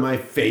is one of my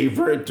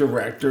favorite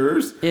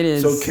directors. It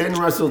is. So Ken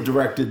Russell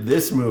directed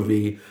this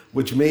movie,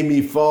 which made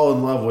me fall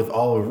in love with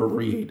Oliver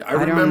Reed.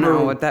 I don't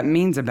know what that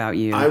means about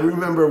you. I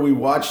remember we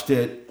watched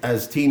it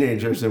as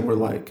teenagers and we're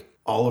like,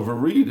 Oliver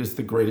Reed is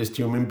the greatest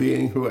human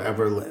being who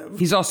ever lived.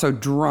 He's also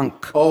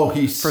drunk. Oh,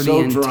 he's for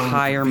so the drunk.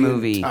 entire The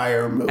movie.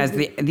 entire movie. As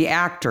the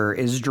actor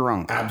is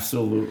drunk.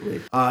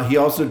 Absolutely. He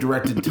also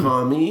directed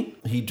Tommy.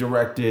 He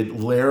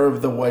directed Lair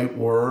of the White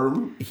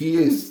Worm. He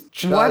is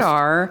just... What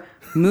are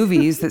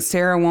movies that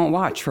Sarah won't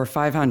watch for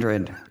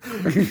 500?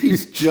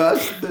 He's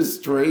just the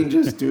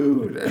strangest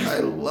dude, and I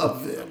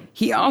love him.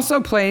 He also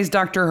plays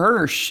Dr.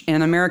 Hirsch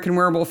in American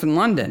Werewolf in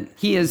London.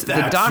 He is the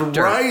doctor. That's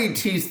right.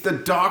 He's the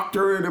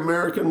doctor in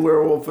American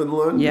Werewolf in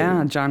London.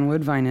 Yeah, John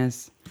Woodvine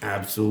is.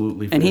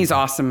 Absolutely. And he's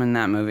awesome in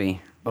that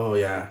movie. Oh,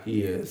 yeah,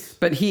 he is.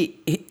 But he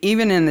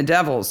even in The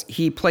Devils,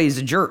 he plays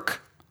a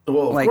jerk.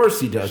 Well, of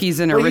course he does. He's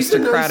an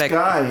aristocratic He's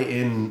a nice guy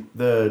in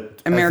the...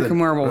 American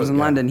Werewolves in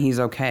London. He's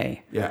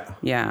okay. Yeah.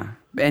 Yeah.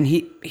 And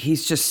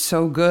he's just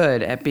so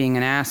good at being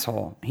an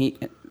asshole.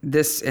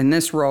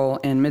 This role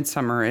in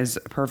Midsummer is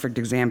a perfect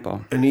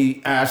example. And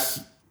he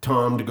asks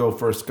Tom to go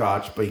for a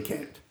scotch, but he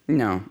can't.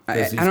 No,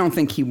 I don't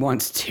think he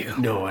wants to.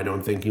 No, I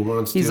don't think he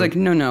wants to. He's like,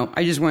 no,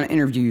 I just want to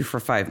interview you for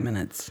 5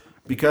 minutes.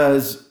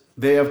 because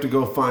they have to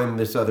go find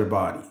this other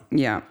body.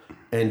 Yeah.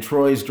 And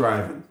Troy's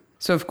driving.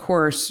 So, of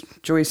course,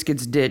 Joyce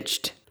gets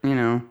ditched,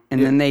 and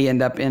then they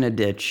end up in a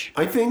ditch.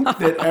 I think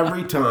that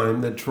every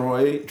time that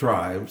Troy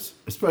drives,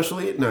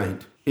 especially at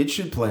night, it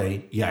should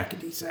play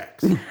Yakety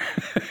Sax.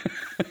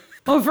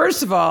 Well,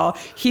 first of all,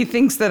 he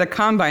thinks that a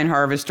combine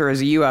harvester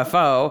is a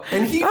UFO.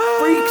 And he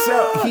freaks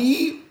out.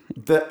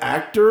 The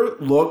actor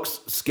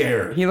looks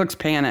scared. He looks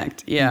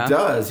panicked. Yeah. He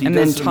does. And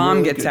then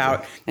Tom gets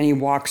out and he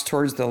walks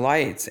towards the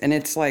lights. And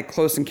it's like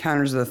Close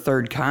Encounters of the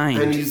Third Kind.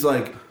 And he's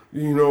like,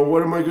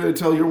 what am I going to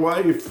tell your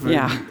wife?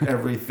 And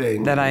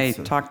everything. That I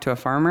talked to a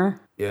farmer?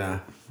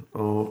 Yeah.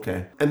 Oh,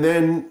 okay. And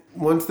then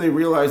once they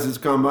realize it's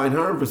combine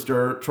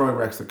harvester, Troy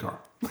wrecks the car.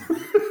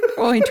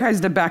 Well, he tries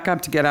to back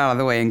up to get out of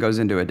the way and goes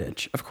into a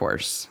ditch, of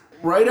course.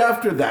 Right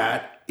after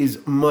that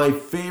is my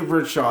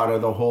favorite shot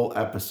of the whole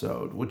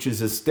episode, which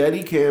is a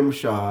steady cam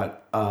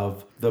shot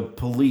of the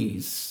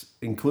police,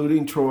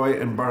 including Troy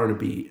and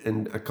Barnaby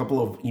and a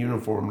couple of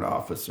uniformed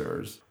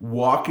officers,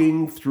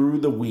 walking through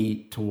the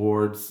wheat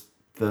towards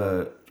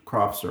the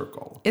crop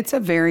circle. It's a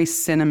very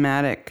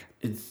cinematic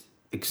It's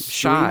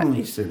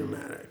extremely shot,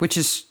 cinematic. which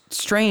is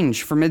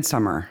strange for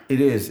Midsummer. It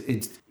is.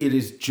 It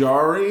is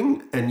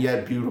jarring and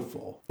yet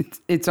beautiful.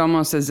 It's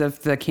almost as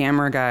if the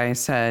camera guy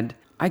said,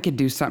 I could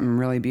do something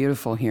really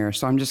beautiful here,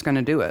 so I'm just going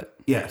to do it.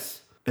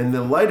 Yes. And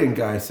the lighting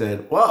guy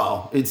said,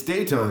 well, it's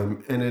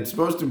daytime and it's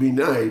supposed to be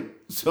night,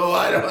 so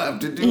I don't have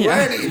to do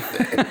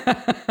anything.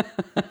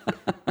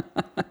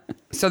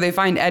 So they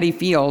find Eddie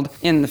Field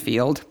in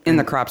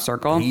the crop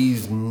circle.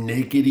 He's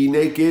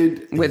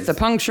naked. With the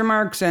puncture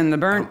marks and the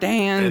burnt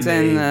hands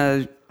and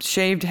the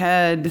shaved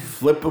head.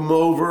 Flip him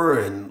over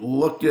and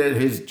look at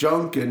his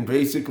junk and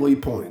basically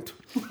point.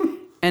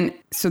 And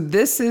so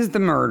this is the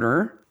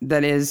murder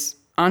that is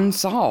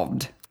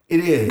unsolved.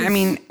 It is. I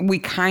mean, we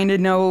kind of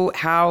know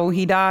how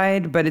he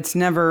died, but it's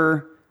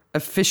never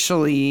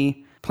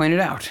officially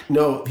pointed out.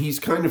 No, he's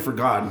kind of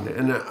forgotten.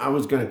 And I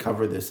was going to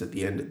cover this at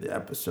the end of the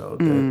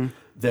episode. I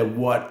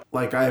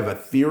have a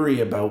theory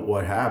about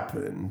what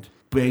happened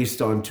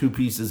based on two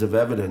pieces of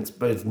evidence,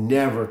 but it's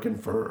never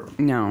confirmed.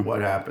 No.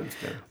 What happens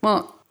there.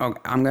 Well,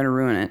 I'm going to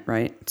ruin it,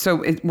 right?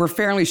 So we're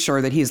fairly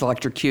sure that he's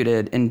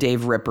electrocuted in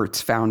Dave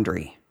Rippert's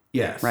foundry.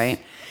 Yes. Right?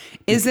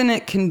 Isn't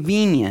it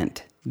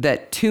convenient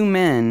that two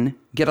men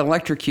get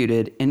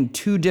electrocuted in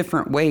two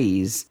different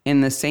ways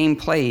in the same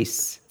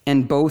place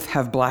and both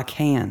have black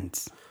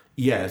hands?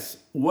 Yes.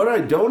 What I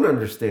don't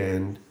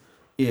understand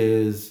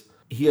is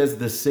he has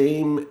the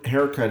same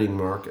haircutting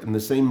mark and the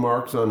same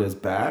marks on his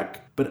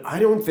back, but I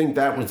don't think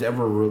that was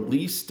ever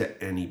released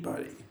to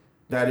anybody,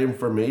 that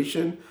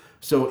information.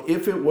 So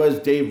if it was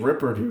Dave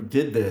Rippert who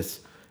did this,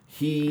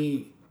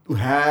 he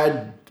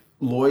had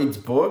Lloyd's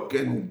book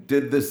and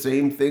did the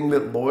same thing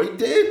that Lloyd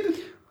did?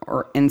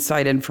 Or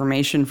inside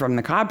information from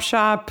the cop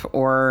shop,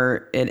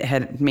 or it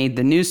had made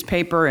the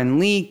newspaper and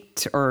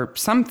leaked, or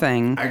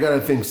something. I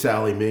gotta think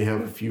Sally may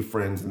have a few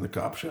friends in the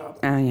cop shop.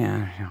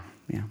 Yeah.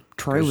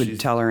 Troy would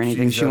tell her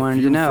anything she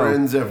wanted to know.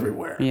 Friends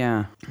everywhere.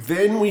 Yeah.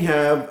 Then we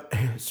have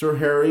Sir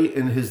Harry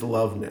and his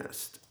love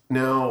nest.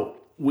 Now,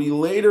 we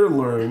later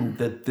learned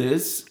that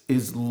this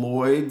is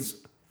Lloyd's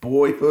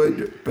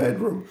boyhood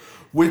bedroom,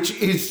 which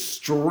is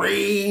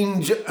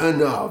strange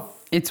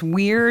enough. It's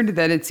weird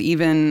that it's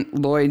even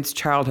Lloyd's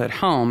childhood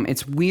home.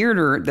 It's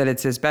weirder that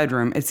it's his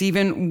bedroom. It's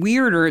even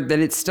weirder that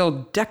it's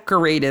still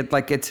decorated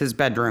like it's his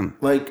bedroom.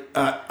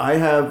 I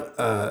have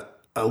a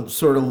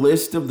sort of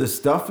list of the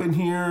stuff in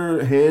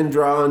here,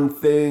 hand-drawn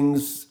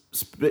things,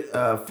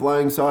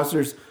 flying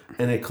saucers,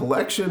 and a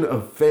collection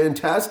of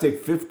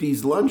fantastic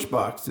 50s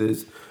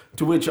lunchboxes,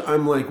 to which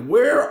I'm like,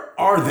 where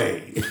are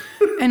they?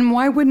 And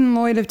why wouldn't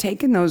Lloyd have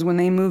taken those when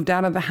they moved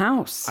out of the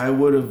house? I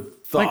would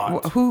have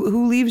thought. Like,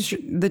 who leaves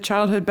the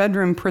childhood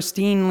bedroom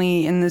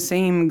pristinely in the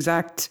same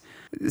exact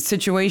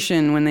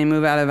situation when they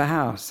move out of a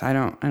house? I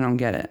don't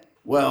get it.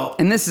 Well,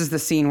 and this is the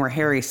scene where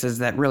Harry says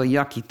that really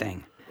yucky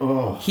thing.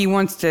 Oh. He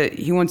wants to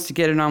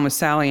get it on with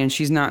Sally, and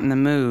she's not in the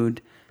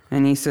mood.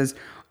 And he says,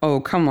 "Oh,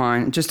 come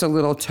on, just a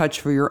little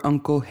touch for your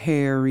Uncle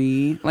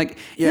Harry." Like,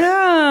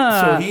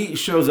 yeah. So he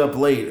shows up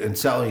late, and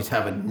Sally's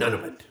having none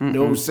of it. Mm-mm.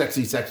 No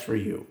sexy sex for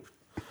you.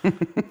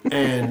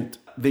 And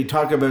they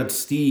talk about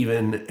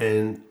Stephen,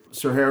 and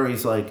Sir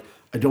Harry's like,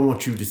 "I don't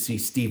want you to see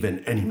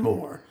Stephen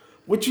anymore,"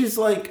 which is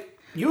like,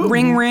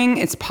 ring ring,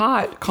 it's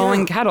pot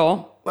calling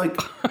kettle. Like,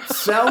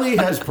 Sally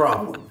has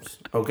problems.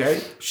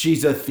 Okay,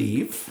 she's a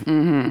thief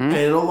and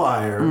a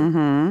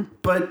liar,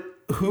 but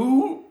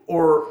who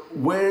or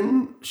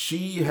when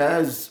she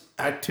has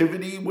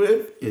activity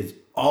with is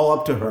all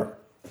up to her.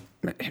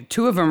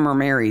 Two of them are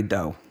married,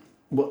 though.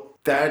 Well,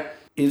 that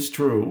is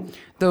true.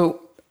 Though,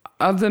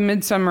 of the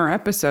Midsummer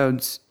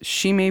episodes,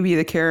 she may be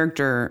the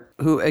character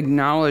who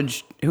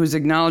was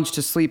acknowledged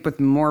to sleep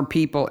with more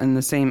people in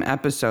the same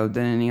episode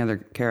than any other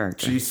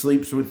character. She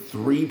sleeps with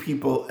 3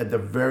 people at the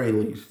very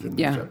least in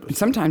this episode.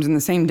 Sometimes in the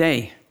same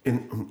day.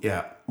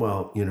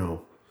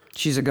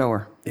 She's a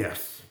goer.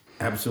 Yes,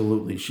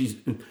 absolutely.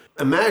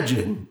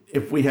 Imagine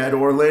if we had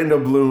Orlando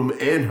Bloom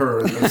and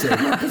her in the same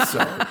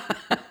episode.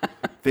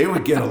 They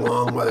would get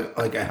along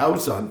like a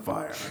house on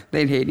fire.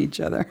 They'd hate each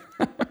other.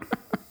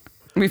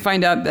 We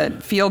find out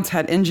that Fields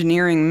had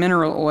engineering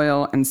mineral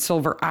oil and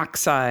silver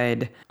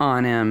oxide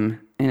on him,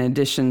 in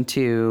addition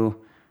to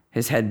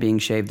his head being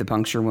shaved, the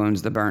puncture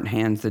wounds, the burnt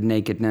hands, the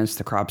nakedness,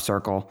 the crop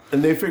circle.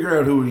 And they figure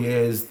out who he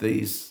is.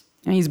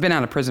 And he's been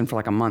out of prison for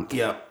like a month.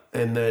 Yep.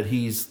 And that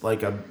he's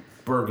like a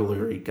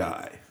burglary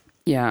guy.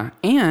 Yeah.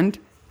 And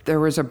there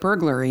was a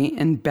burglary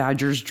in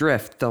Badger's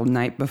Drift the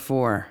night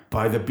before.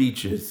 By the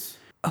beaches.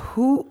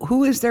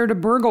 Who is there to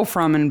burgle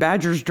from in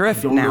Badger's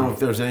Drift now? I don't know if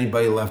there's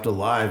anybody left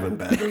alive in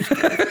Badger's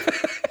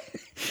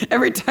Drift.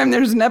 Every time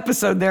there's an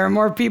episode there,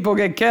 more people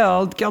get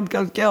killed. I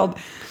don't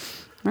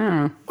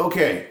know.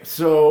 Okay,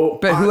 so...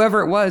 But whoever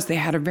it was, they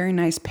had a very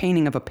nice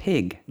painting of a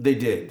pig. They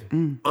did.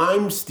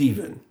 I'm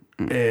Steven,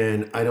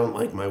 and I don't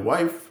like my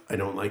wife. I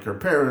don't like her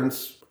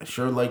parents. I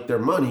sure like their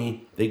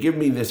money. They give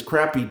me this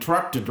crappy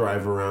truck to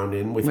drive around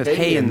in with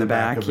hay in the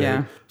back of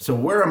it. So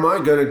where am I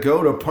going to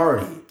go to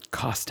party?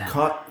 Costin.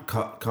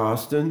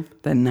 Costin?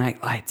 The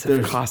nightlights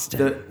of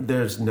Costin.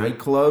 There's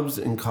nightclubs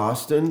in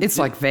Costin? It's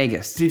like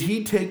Vegas. Did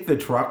he take the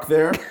truck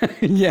there?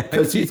 Yeah.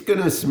 Because he's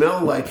going to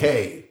smell like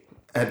hay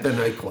at the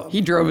nightclub. He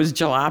drove his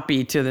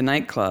jalopy to the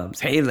nightclubs.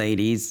 Hey,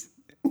 ladies.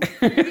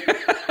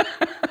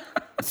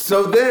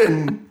 So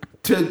then,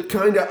 to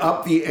kind of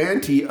up the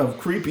ante of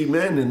creepy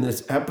men in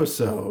this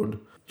episode,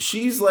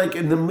 she's like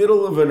in the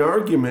middle of an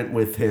argument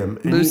with him.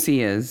 And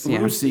Lucy is.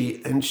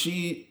 Lucy, and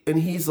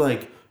he's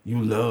like, you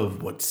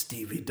love what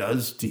Stevie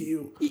does to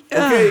you.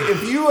 Okay,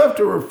 if you have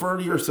to refer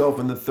to yourself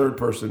in the third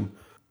person,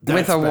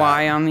 that's with a bad.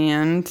 Y on the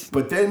end.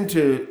 But then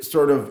to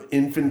sort of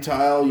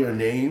infantile your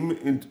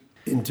name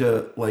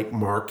into like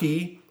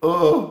Marky,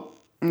 no.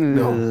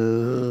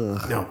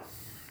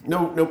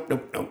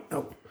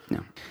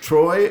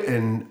 Troy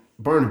and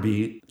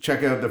Barnaby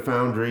check out the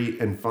foundry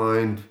and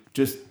find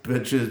just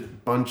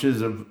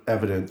bunches of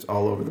evidence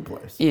all over the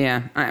place.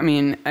 Yeah, I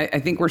mean, I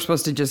think we're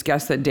supposed to just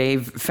guess that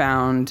Dave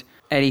found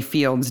Eddie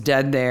Fields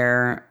dead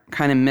there,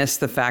 kind of missed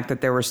the fact that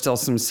there was still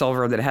some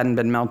silver that hadn't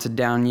been melted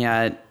down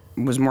yet,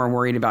 was more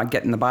worried about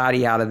getting the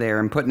body out of there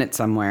and putting it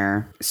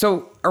somewhere.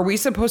 So are we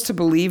supposed to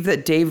believe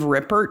that Dave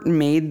Rippert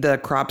made the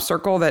crop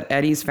circle that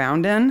Eddie's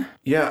found in?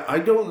 Yeah, I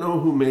don't know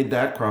who made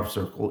that crop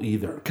circle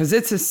either. Because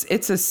it's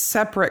a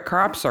separate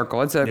crop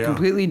circle. It's a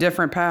completely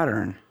different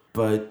pattern.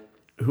 But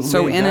who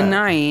so made in that? a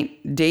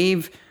night,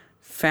 Dave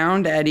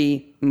found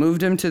Eddie,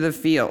 moved him to the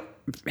field,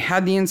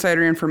 had the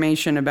insider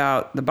information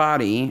about the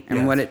body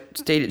and what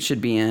state it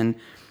should be in,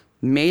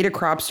 made a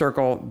crop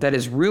circle that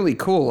is really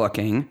cool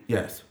looking.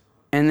 Yes.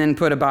 And then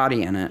put a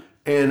body in it.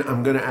 And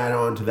I'm going to add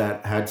on to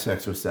that, had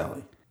sex with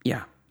Sally.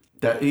 Yeah.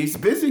 That he's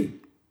busy.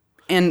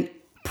 And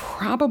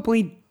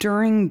probably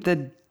during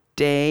the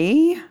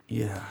day.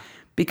 Yeah.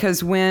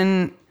 Because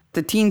when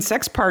the teen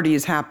sex party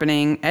is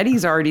happening,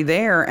 Eddie's already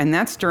there. And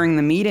that's during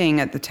the meeting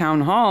at the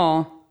town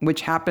hall,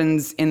 which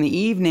happens in the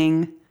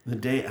evening. The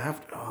day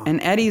after. Oh,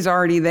 and Eddie's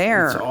already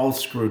there. It's all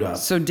screwed up.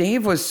 So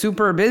Dave was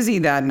super busy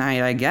that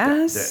night, I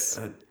guess.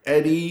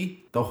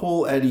 Eddie, the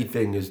whole Eddie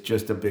thing is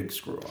just a big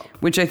screw up.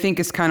 Which I think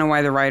is kind of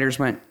why the writers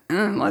went,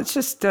 let's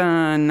just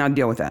not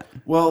deal with that.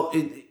 Well,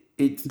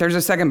 there's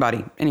a second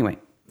body. Anyway.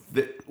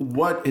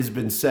 What has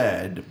been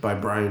said by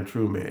Brian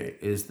Trume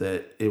is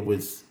that it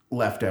was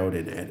left out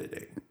in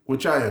editing,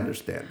 which I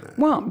understand that.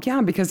 Well,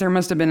 yeah, because there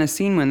must have been a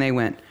scene when they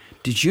went,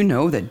 did you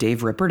know that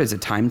Dave Rippert is a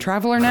time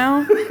traveler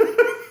now?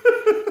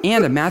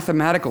 And a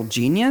mathematical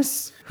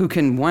genius who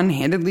can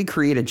one-handedly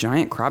create a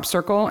giant crop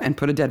circle and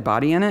put a dead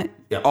body in it,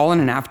 all in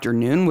an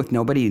afternoon with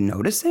nobody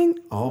noticing?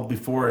 All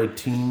before a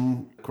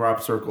teen crop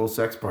circle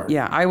sex party.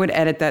 Yeah, I would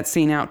edit that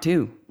scene out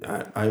too.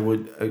 I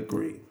would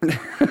agree.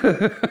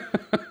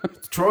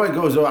 Troy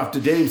goes off to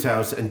Dave's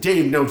house and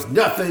Dave knows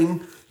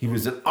nothing. He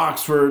was in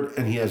Oxford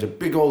and he has a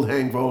big old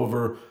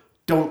hangover.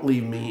 Don't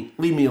leave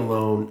me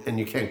alone, and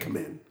you can't come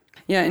in.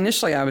 Yeah,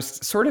 initially I was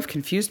sort of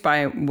confused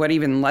by what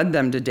even led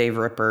them to Dave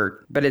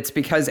Rippert, but it's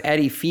because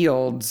Eddie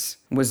Fields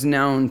was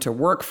known to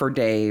work for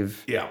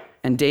Dave. Yeah.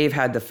 And Dave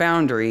had the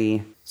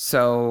foundry,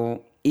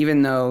 so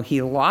even though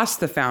he lost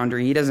the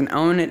foundry, he doesn't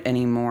own it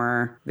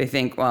anymore. They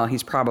think, well,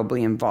 he's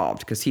probably involved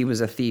because he was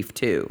a thief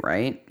too,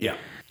 right? Yeah.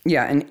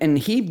 Yeah, and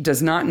he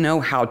does not know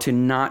how to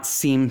not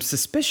seem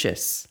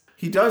suspicious.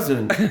 He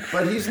doesn't,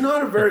 but he's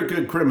not a very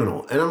good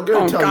criminal. And I'm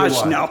going to tell you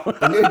why. No.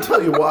 I'm going to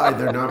tell you why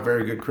they're not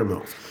very good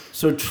criminals.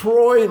 So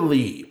Troy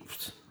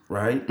leaves,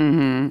 right?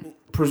 Mm-hmm.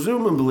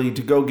 Presumably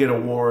to go get a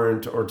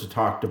warrant or to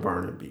talk to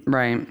Barnaby.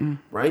 Right.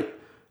 Right?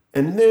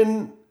 And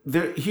then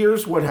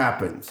here's what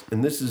happens.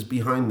 And this is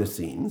behind the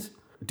scenes.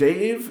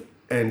 Dave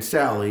and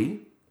Sally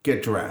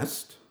get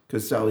dressed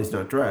because Sally's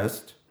not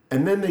dressed.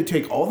 And then they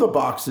take all the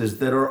boxes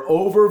that are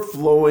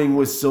overflowing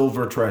with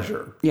silver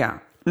treasure. Yeah.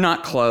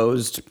 Not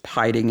closed,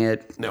 hiding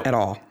it at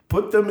all.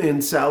 Put them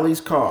in Sally's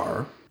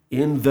car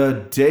in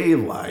the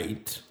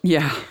daylight.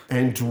 Yeah.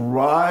 And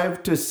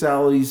drive to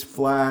Sally's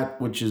flat,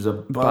 which is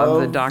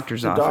above the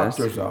doctor's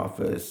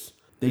office.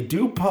 They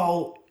do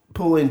pull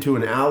pull into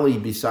an alley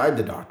beside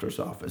the doctor's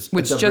office.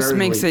 Which just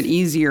makes it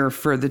easier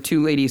for the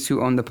two ladies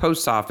who own the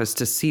post office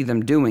to see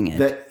them doing it.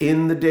 That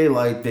in the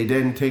daylight, they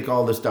didn't take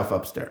all the stuff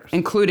upstairs.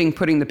 Including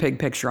putting the pig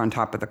picture on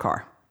top of the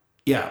car.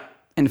 Yeah.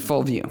 In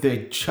full view.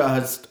 They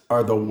just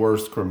are the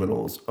worst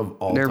criminals of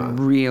all They're time.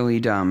 really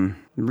dumb.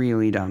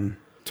 Really dumb.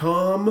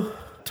 Tom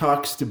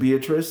talks to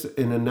Beatrice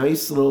in a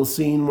nice little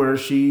scene where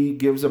she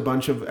gives a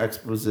bunch of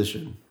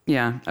exposition.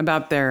 Yeah,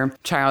 about their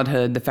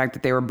childhood, the fact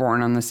that they were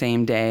born on the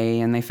same day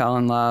and they fell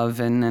in love,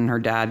 and then her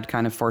dad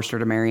kind of forced her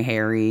to marry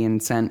Harry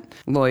and sent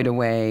Lloyd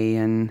away.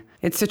 And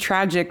it's a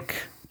tragic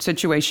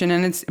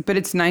situation, but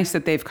it's nice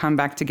that they've come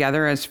back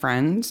together as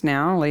friends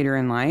now, later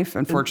in life.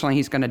 Unfortunately,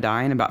 he's going to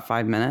die in about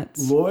 5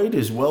 minutes. Lloyd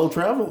is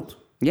well-traveled.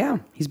 Yeah,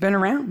 he's been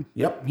around.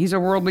 Yep. He's a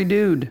worldly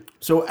dude.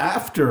 So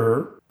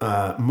after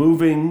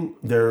moving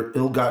their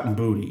ill-gotten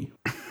booty,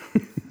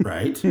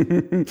 right?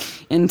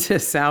 Into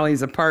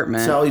Sally's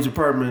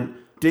apartment.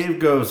 Dave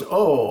goes,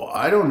 "Oh,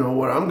 I don't know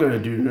what I'm going to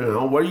do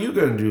now. What are you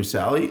going to do,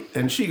 Sally?"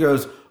 And she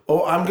goes,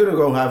 "Oh, I'm going to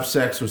go have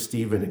sex with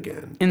Steven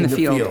again. In the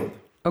field.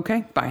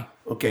 Okay, bye.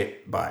 Okay,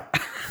 bye.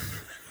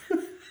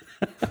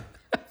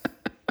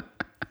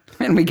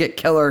 And we get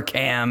Killer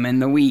Cam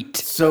and the wheat.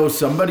 So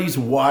somebody's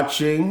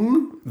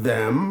watching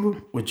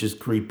them, which is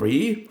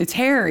creepy. It's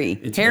Harry.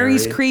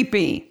 Harry's Harry.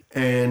 creepy.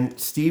 And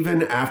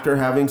Steven, after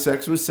having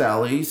sex with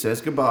Sally,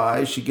 says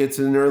goodbye. She gets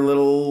in her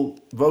little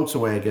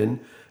Volkswagen.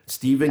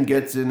 Steven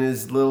gets in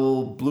his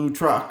little blue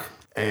truck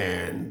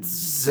and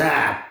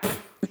zap.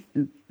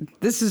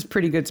 This is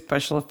pretty good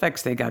special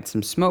effects. They got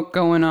some smoke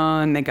going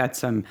on. They got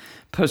some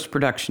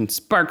post-production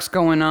sparks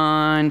going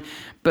on.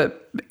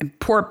 But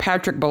poor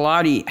Patrick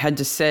Bellotti had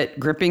to sit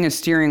gripping a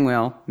steering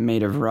wheel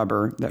made of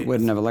rubber that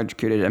wouldn't have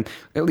electrocuted him,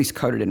 at least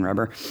coated in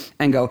rubber,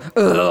 and go,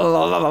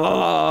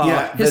 ugh.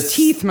 Yeah, his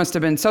teeth must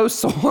have been so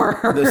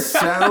sore. The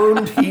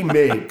sound he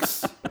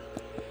makes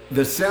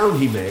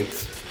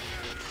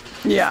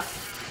Yeah.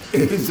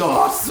 is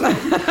awesome.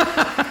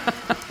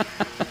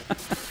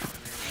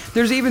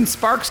 There's even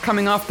sparks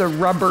coming off the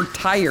rubber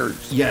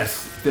tires.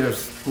 Yes,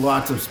 there's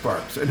lots of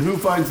sparks. And who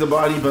finds the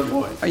body but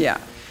Lloyd? Oh, yeah.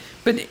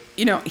 But,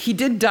 he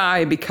did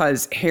die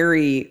because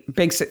Harry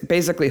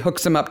basically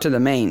hooks him up to the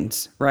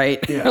mains,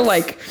 right? Yes.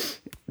 Like,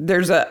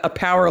 there's a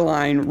power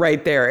line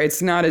right there.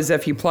 It's not as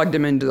if he plugged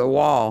him into the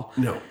wall.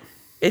 No.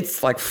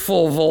 It's like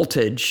full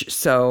voltage.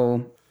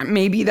 So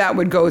maybe that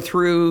would go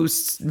through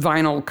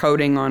vinyl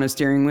coating on a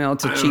steering wheel.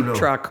 It's a cheap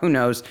truck. Who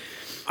knows?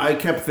 I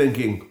kept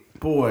thinking,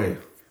 boy,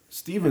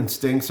 Steven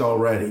stinks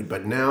already,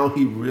 but now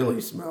he really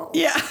smells.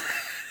 Yeah.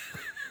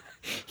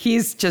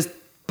 He's just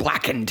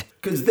blackened.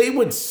 Because they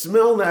would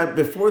smell that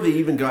before they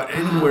even got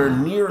anywhere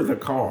near the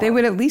car. They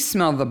would at least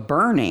smell the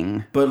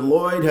burning. But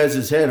Lloyd has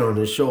his head on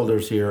his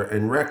shoulders here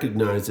and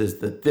recognizes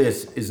that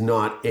this is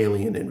not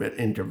alien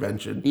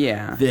intervention.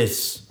 Yeah.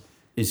 This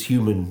is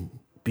human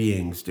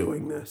beings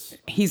doing this.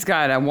 He's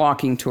got a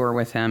walking tour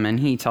with him, and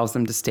he tells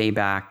them to stay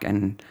back,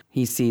 and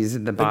he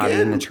sees the body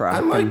in the truck. I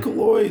like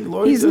Lloyd.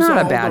 Lloyd he's does not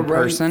all a bad the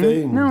right person.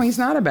 things. No, he's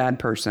not a bad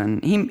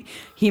person.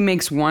 He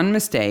makes one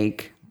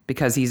mistake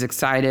because he's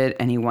excited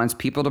and he wants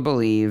people to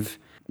believe.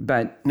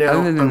 But Now,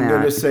 other than I'm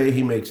going to that, say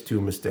he makes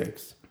two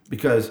mistakes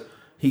because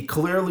he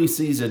clearly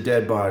sees a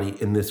dead body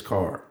in this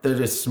car that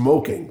is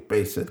smoking,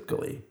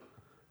 basically,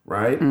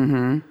 right?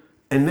 Mm-hmm.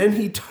 And then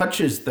he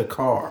touches the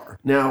car.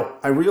 Now,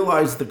 I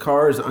realize the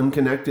car is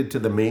unconnected to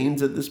the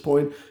mains at this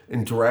point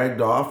and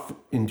dragged off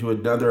into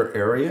another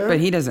area. but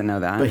he doesn't know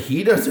that. But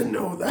he doesn't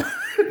know that.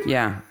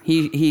 Yeah,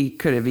 he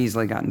could have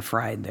easily gotten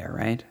fried there,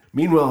 right?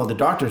 Meanwhile, at the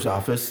doctor's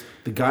office,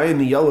 the guy in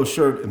the yellow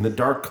shirt and the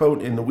dark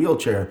coat in the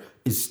wheelchair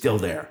is still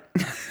there.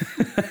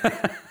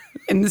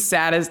 In the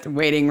saddest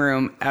waiting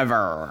room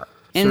ever.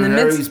 So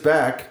Harry's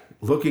back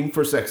looking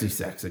for sexy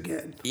sex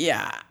again.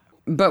 Yeah.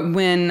 But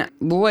when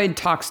Lloyd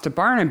talks to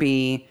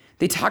Barnaby,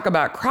 they talk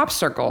about crop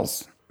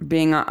circles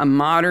being a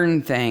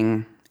modern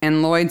thing.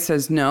 And Lloyd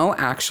says, no,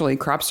 actually,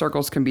 crop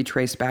circles can be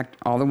traced back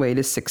all the way to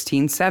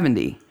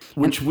 1670.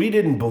 Which we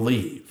didn't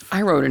believe.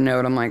 I wrote a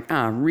note. I'm like,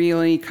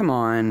 really? Come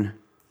on.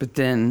 But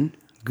then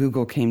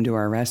Google came to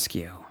our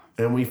rescue.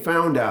 And we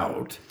found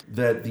out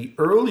that the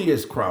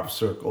earliest crop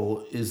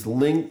circle is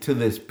linked to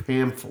this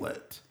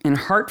pamphlet. In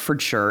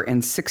Hertfordshire in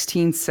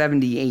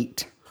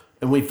 1678.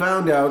 And we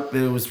found out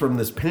that it was from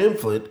this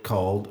pamphlet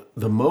called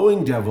The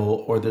Mowing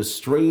Devil or the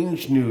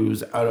Strange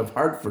News out of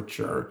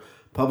Hertfordshire,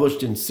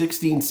 published in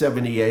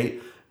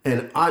 1678.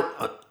 And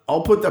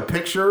I'll put the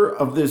picture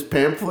of this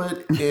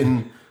pamphlet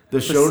in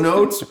the show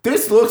notes.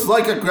 This looks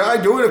like a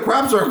guy doing a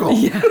crop circle.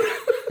 Yeah.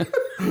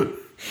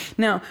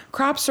 Now,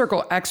 crop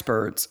circle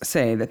experts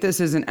say that this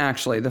isn't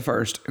actually the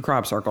first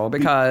crop circle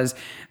because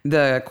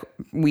the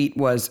wheat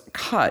was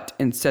cut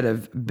instead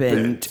of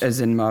bent as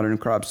in modern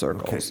crop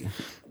circles. Okay.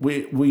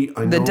 I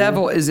know, The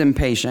devil is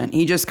impatient.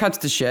 He just cuts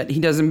the shit. He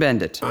doesn't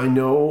bend it. I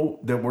know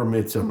that we're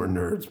Midsummer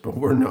nerds, but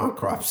we're not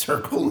crop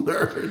circle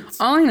nerds.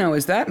 All I know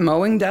is that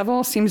mowing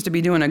devil seems to be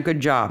doing a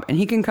good job, and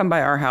he can come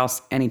by our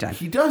house anytime.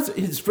 He does.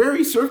 It's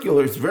very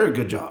circular. It's a very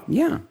good job.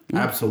 Yeah.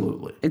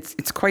 Absolutely.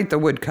 It's quite the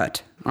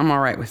woodcut. I'm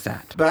all right with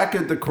that. Back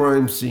at the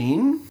crime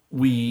scene,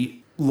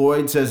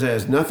 Lloyd says it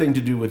has nothing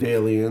to do with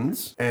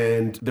aliens,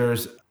 and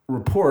there's a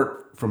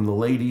report from the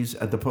ladies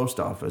at the post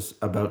office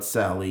about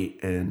Sally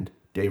and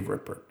Dave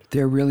Rippert.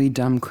 They're really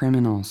dumb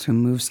criminals who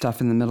move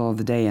stuff in the middle of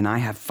the day, and I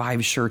have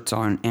 5 shirts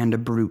on and a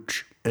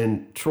brooch.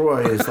 And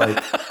Troy is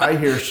like, I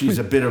hear she's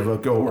a bit of a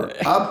goer.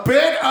 A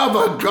bit of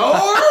a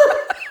goer?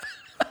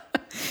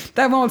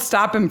 That won't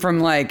stop him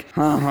from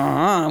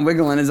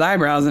wiggling his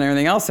eyebrows and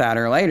everything else at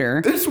her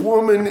later. This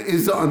woman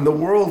is on the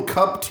World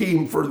Cup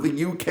team for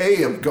the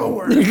UK of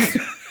goers.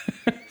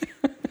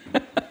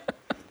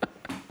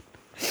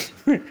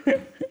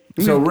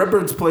 So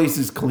Rippert's place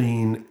is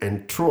clean,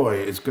 and Troy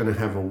is going to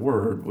have a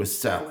word with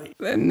Sally.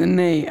 And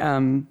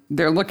then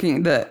they're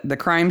looking. The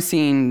crime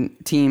scene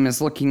team is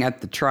looking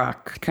at the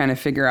truck, kind of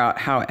figure out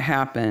how it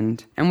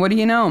happened. And what do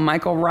you know?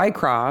 Michael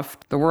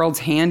Rycroft, the world's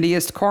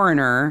handiest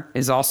coroner,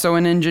 is also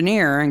an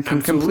engineer and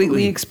can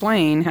completely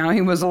explain how he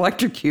was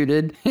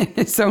electrocuted in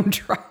his own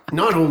truck.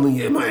 Not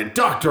only am I a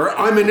doctor,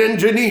 I'm an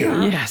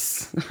engineer.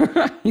 Yes,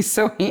 he's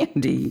so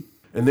handy.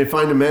 And they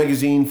find a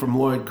magazine from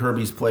Lloyd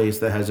Kirby's place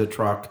that has a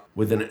truck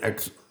with an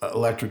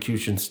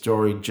electrocution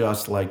story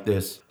just like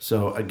this.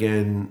 So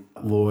again,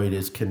 Lloyd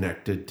is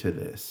connected to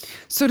this.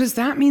 So does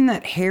that mean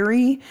that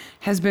Harry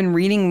has been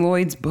reading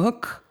Lloyd's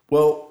book?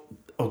 Well,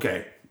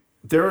 okay.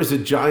 There is a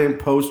giant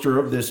poster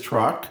of this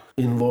truck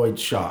in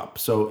Lloyd's shop.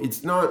 So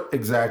it's not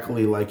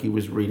exactly like he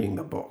was reading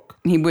the book.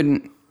 He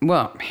wouldn't.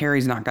 Well,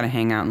 Harry's not going to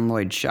hang out in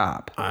Lloyd's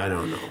shop. I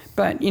don't know.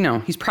 But,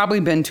 he's probably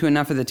been to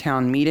enough of the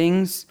town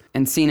meetings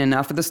and seen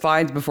enough of the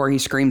slides before he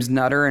screams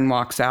nutter and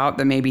walks out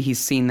that maybe he's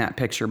seen that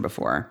picture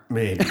before.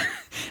 Maybe.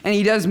 And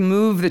he does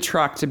move the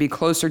truck to be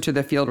closer to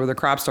the field where the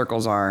crop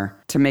circles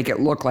are to make it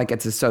look like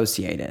it's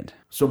associated.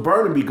 So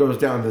Barnaby goes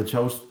down to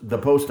the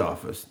post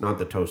office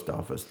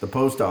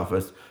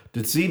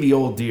to see the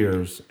old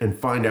deers and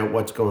find out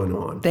what's going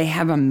on. They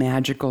have a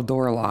magical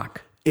door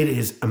lock. It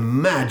is a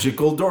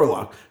magical door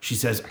lock. She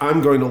says,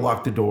 I'm going to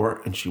lock the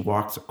door. And she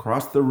walks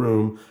across the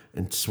room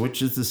and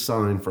switches the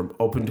sign from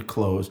open to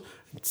close.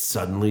 And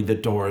suddenly the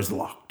door is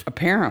locked.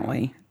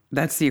 Apparently.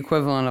 That's the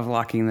equivalent of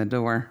locking the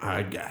door.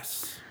 I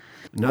guess.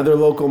 Another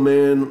local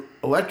man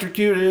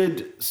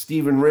electrocuted.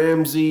 Stephen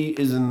Ramsey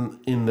is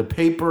in the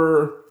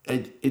paper.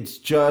 It's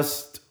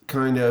just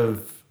kind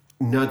of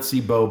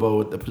nutsy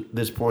bobo at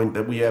this point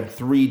that we have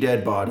 3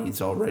 dead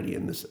bodies already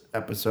in this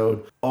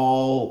episode,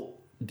 all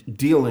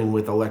dealing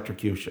with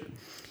electrocution.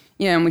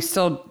 Yeah, and we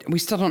still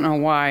don't know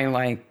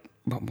why,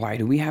 why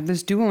do we have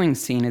this dueling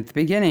scene at the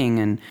beginning?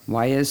 And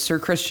why is Sir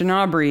Christian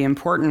Aubrey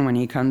important when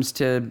he comes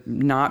to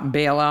not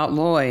bail out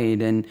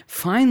Lloyd? And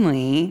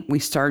finally, we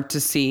start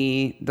to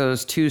see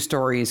those 2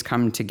 stories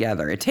come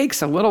together. It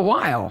takes a little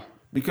while.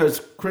 Because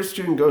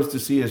Christian goes to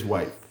see his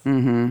wife,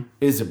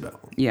 Isabel.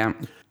 Yeah.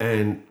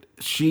 And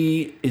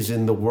she is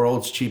in the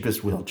world's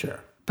cheapest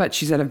wheelchair. But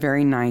she's at a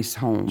very nice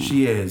home.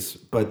 She is,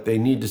 but they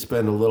need to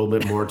spend a little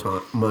bit more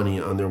money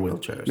on their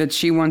wheelchairs. But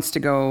she wants to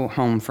go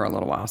home for a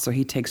little while, so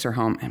he takes her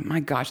home. And my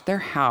gosh, their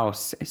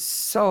house is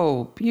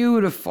so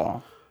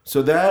beautiful.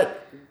 So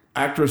that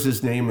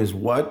actress's name is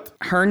what?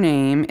 Her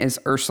name is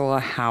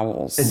Ursula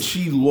Howells. And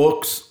she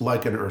looks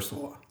like an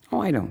Ursula.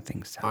 Oh, I don't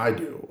think so. I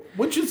do,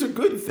 which is a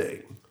good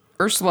thing.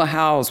 Ursula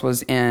Howells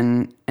was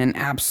in an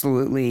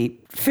absolutely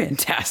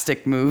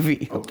fantastic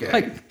movie.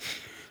 Okay.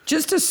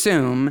 Just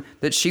assume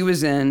that she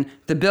was in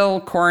the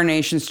Bill,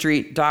 Coronation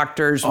Street,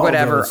 Doctors,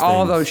 whatever,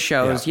 all those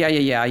shows. Yeah,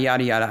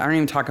 yada, yada. I don't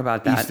even talk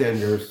about that.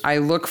 EastEnders. I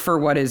look for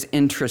what is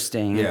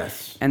interesting.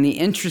 Yes. And the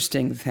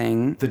interesting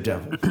thing... The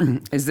devil.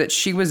 ...is that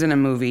she was in a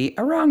movie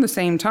around the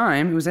same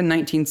time. It was in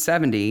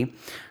 1970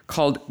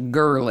 called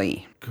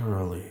Girly.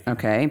 Girly.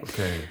 Okay.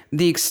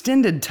 The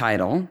extended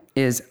title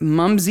is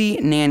Mumsy,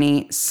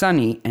 Nanny,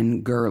 Sunny,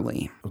 and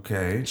Girly.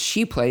 Okay.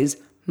 She plays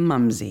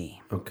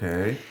Mumsy.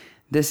 Okay.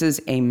 This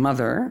is a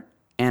mother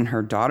and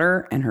her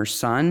daughter and her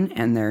son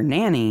and their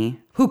nanny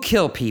who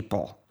kill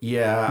people.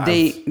 Yeah.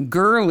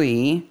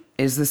 Girly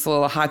is this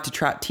little hot to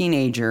trot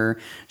teenager.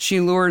 She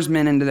lures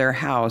men into their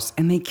house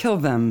and they kill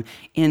them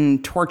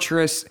in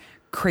torturous,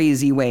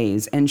 crazy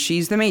ways. And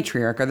she's the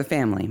matriarch of the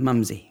family,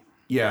 Mumsy.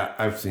 Yeah,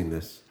 I've seen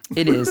this.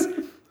 It is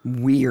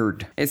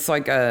weird. It's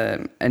like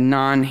a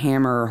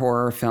non-Hammer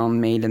horror film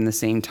made in the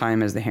same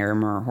time as the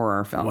Hammer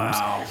horror films.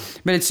 Wow.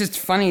 But it's just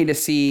funny to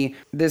see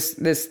this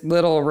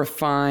little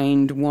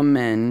refined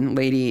woman,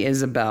 Lady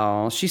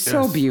Isabel. She's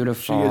so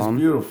beautiful. She is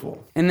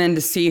beautiful. And then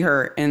to see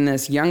her in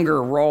this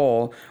younger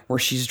role where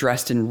she's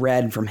dressed in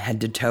red from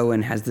head to toe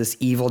and has this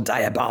evil,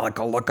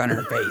 diabolical look on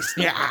her face.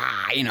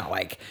 Yeah,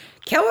 like...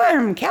 Kill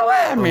him,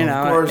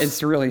 Of course,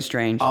 it's really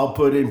strange. I'll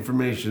put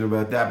information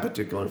about that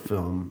particular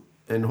film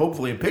and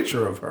hopefully a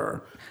picture of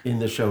her in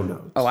the show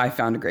notes. Oh, I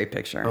found a great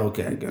picture.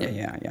 Okay, good.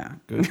 Yeah.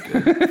 Good.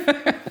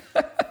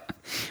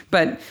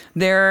 But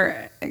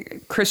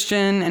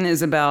Christian and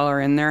Isabel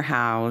are in their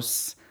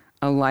house,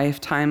 a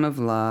lifetime of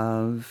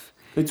love.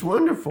 It's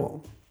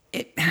wonderful.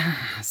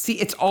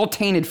 It's all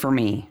tainted for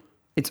me.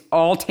 It's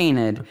all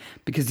tainted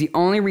because the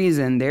only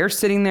reason they're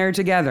sitting there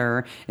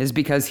together is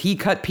because he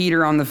cut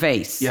Peter on the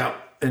face. Yeah.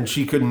 And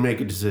she couldn't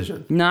make a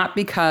decision. Not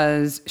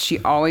because she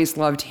always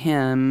loved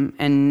him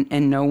and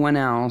no one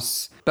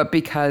else, but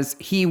because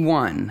he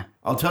won.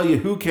 I'll tell you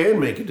who can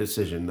make a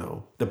decision,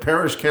 though. The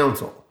parish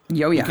council.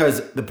 Oh, yeah.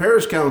 Because the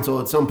parish council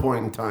at some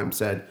point in time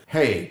said,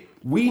 hey,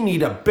 we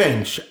need a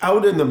bench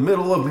out in the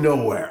middle of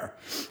nowhere.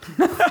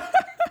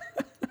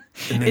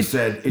 And they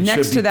said it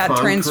next should be to that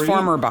concrete.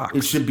 transformer box.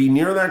 It should be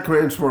near that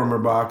transformer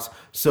box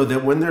so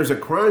that when there's a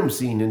crime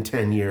scene in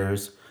 10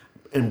 years,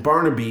 and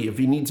Barnaby, if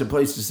he needs a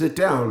place to sit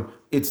down,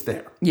 it's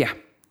there. Yeah.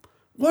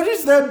 What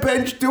is that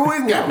bench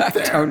doing out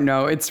there? I don't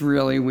know. It's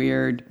really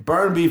weird.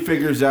 Barnaby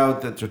figures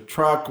out that the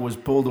truck was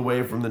pulled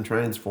away from the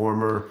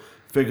transformer,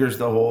 figures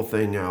the whole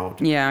thing out.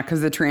 Yeah,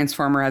 because the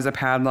transformer has a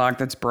padlock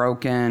that's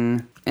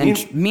broken.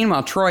 And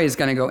meanwhile, Troy is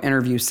going to go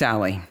interview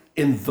Sally.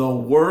 In the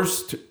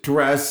worst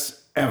dress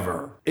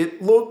ever.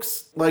 It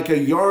looks like a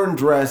yarn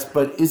dress,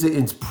 but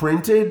it's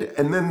printed,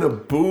 and then the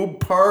boob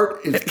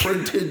part is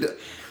printed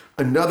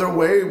another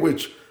way,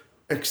 which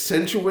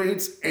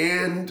accentuates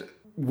and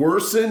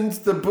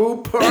worsens the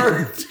boob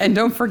part. And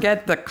don't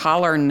forget the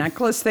collar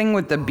necklace thing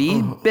with the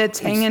bead bits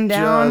hanging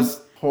down.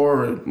 Just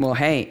horrid. Well,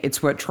 hey,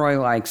 it's what Troy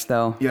likes,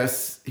 though.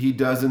 Yes, he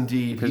does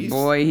indeed.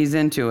 Boy, he's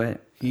into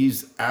it.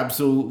 He's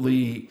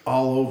absolutely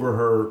all over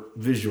her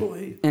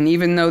visually. And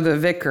even though the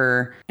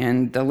vicar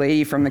and the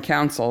lady from the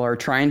council are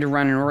trying to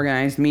run an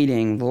organized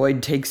meeting,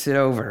 Lloyd takes it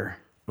over.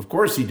 Of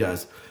course he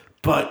does.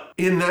 But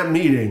in that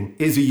meeting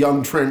is a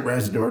young Trent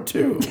Reznor,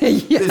 too.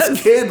 Yes.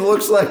 This kid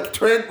looks like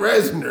Trent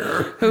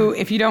Reznor. Who,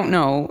 if you don't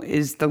know,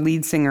 is the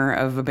lead singer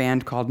of a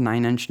band called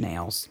Nine Inch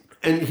Nails.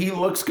 And he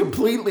looks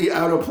completely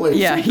out of place.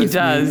 Yeah, he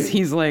does. Meeting.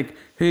 He's like,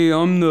 hey,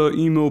 I'm the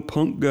emo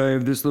punk guy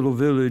of this little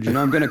village, and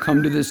I'm going to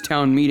come to this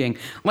town meeting.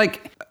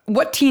 Like,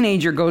 what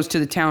teenager goes to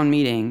the town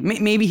meeting?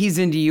 Maybe he's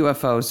into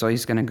UFOs, so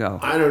he's going to go.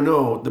 I don't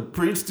know. The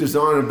priest is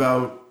on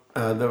about,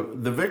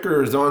 the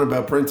vicar is on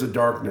about Prince of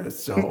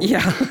Darkness, so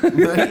Yeah.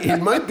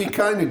 it might be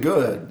kind of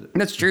good.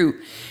 That's true.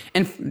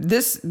 And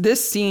this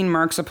scene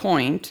marks a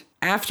point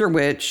after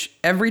which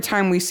every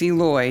time we see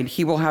Lloyd,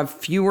 he will have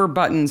fewer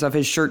buttons of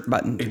his shirt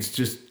buttoned. It's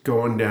just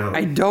going down.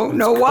 I don't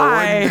know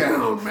why.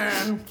 Going down,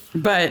 man.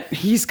 But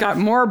he's got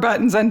more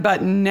buttons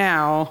unbuttoned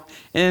now.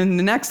 And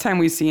the next time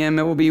we see him,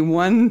 it will be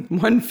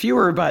one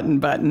fewer button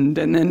buttoned,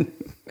 and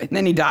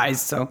then he dies.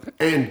 So.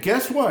 And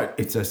guess what?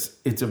 It's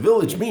a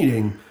village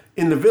meeting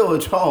in the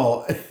village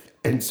hall,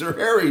 and Sir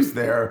Harry's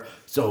there.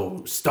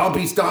 So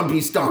stompy, stompy,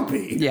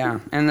 stompy. Yeah,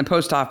 and the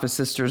post office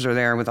sisters are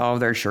there with all of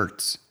their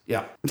shirts.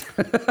 Yeah.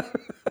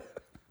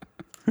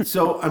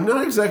 So I'm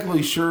not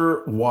exactly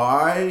sure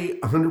why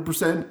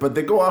 100%, but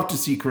they go off to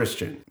see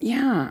Christian.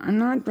 Yeah, I'm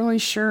not really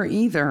sure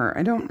either.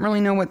 I don't really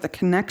know what the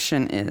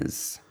connection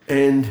is.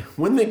 And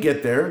when they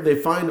get there, they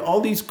find all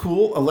these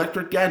cool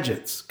electric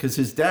gadgets because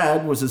his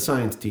dad was a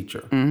science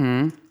teacher.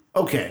 Mm-hmm.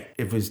 Okay,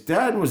 if his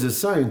dad was a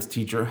science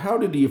teacher, how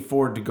did he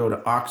afford to go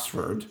to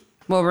Oxford?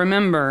 Well,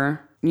 remember,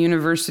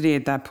 university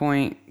at that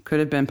point could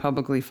have been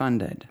publicly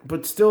funded.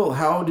 But still,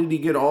 how did he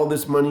get all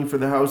this money for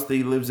the house that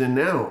he lives in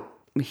now?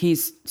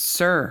 He's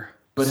Sir.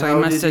 But so how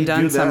he must did have he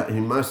done do that? some- He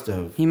must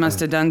have. He must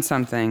have done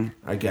something.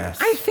 I guess.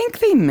 I think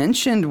they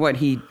mentioned what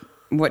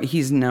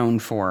he's known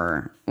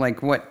for, like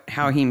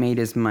how he made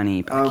his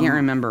money. But I can't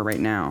remember right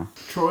now.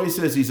 Troy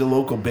says he's a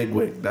local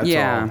bigwig. That's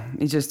Yeah, all.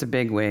 he's just a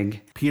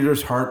bigwig.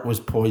 Peter's heart was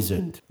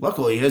poisoned.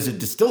 Luckily, he has a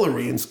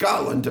distillery in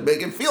Scotland to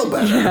make it feel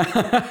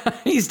better.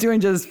 He's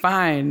doing just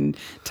fine.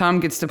 Tom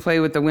gets to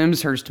play with the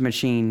Wimshurst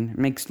machine.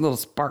 Makes little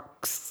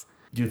sparks.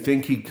 Do you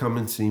think he'd come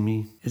and see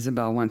me?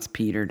 Isabel wants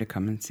Peter to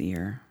come and see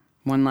her.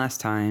 One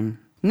last time.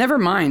 Never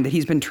mind that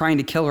he's been trying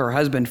to kill her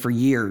husband for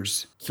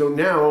years. So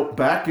now,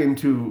 back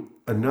into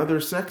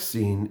another sex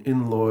scene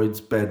in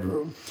Lloyd's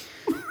bedroom.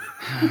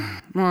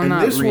 Well, And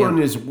not this real.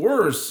 one is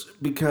worse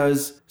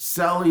because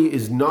Sally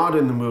is not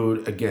in the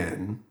mood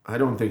again. I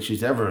don't think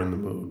she's ever in the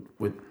mood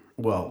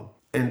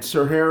and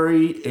Sir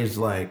Harry is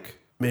like,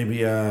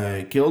 maybe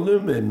I killed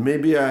him and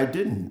maybe I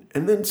didn't.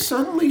 And then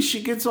suddenly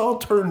she gets all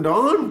turned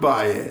on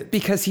by it.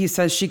 Because he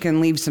says she can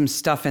leave some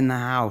stuff in the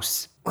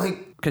house.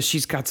 Like, Because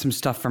she's got some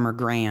stuff from her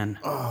gran.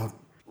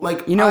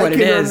 like You know I what it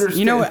can is. understand-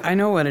 You know what? I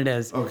know what it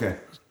is. Okay.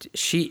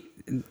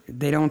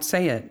 They don't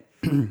say it,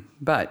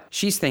 but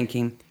she's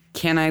thinking,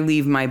 can I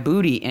leave my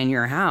booty in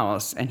your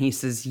house? And he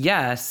says,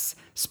 yes,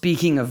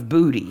 speaking of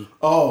booty.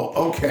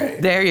 Oh, okay.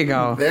 There you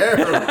go. There.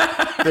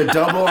 The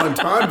double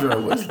entendre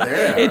was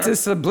there. It's a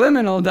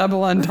subliminal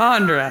double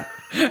entendre.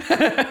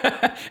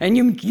 And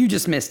you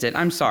just missed it.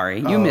 I'm sorry.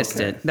 You missed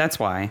okay. it. That's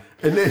why.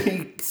 And then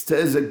he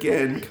says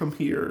again, come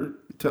here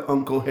to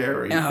Uncle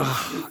Harry.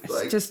 Oh, It's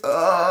like, it's just,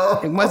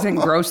 it wasn't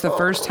gross the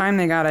first time.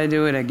 They got to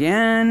do it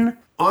again.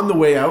 On the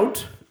way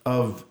out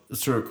of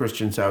Sir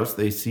Christian's house,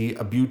 they see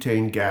a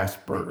butane gas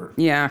burner.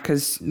 Yeah,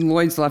 because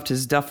Lloyd's left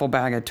his duffel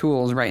bag of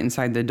tools right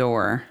inside the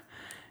door.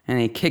 And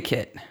they kick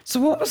it. So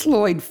what was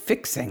Lloyd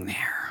fixing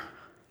there?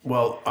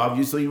 Well,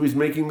 obviously he was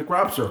making the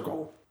crop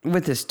circle.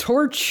 with his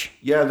torch.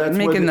 Yeah, that's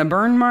making the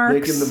burn marks.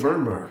 Making the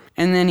burn mark.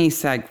 And then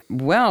he's like,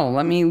 well,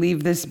 let me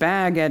leave this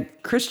bag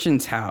at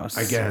Christian's house.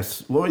 I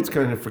guess. Lloyd's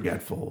kind of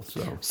forgetful,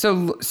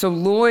 so. So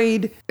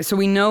Lloyd, so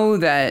we know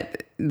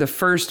that the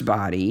first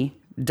body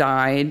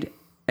died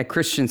at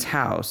Christian's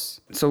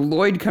house. So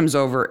Lloyd comes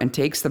over and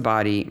takes the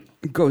body,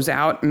 goes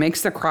out,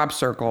 makes the crop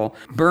circle,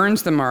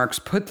 burns the marks,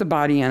 put the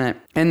body in it,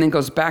 and then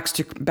goes back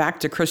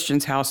to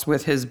Christian's house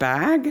with his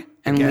bag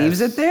and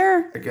leaves it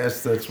there? I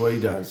guess that's what he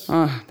does.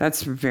 Oh,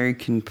 that's very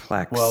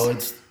complex. Well,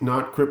 it's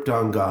not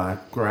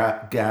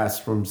Krypton gas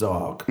from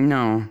Zog.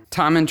 No.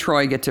 Tom and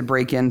Troy get to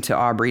break into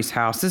Aubrey's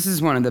house. This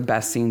is one of the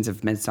best scenes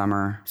of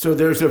Midsummer. So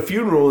there's a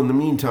funeral in the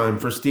meantime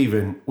for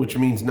Stephen, which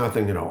means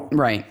nothing at all.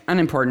 Right.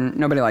 Unimportant.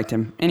 Nobody liked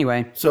him.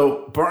 Anyway.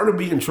 So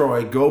Barnaby and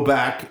Troy go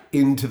back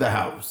into the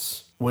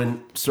house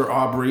when Sir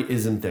Aubrey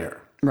isn't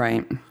there.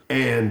 Right.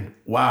 And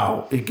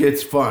wow, it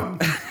gets fun.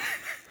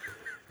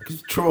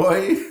 Because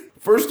Troy,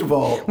 first of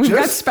all, we've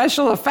got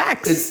special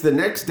effects. It's the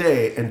next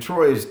day, and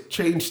Troy has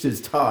changed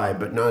his tie,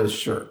 but not his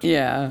shirt.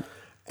 Yeah.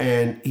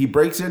 And he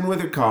breaks in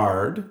with a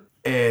card,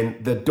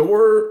 and the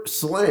door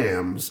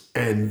slams,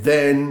 and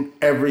then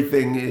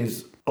everything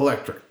is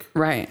electric.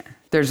 Right.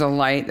 There's a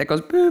light that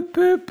goes boop,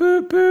 boop,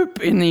 boop,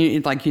 boop.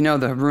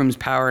 And the room's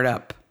powered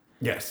up.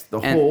 Yes. The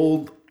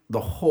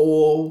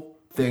whole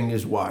thing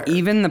is wired.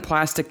 Even the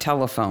plastic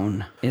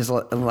telephone is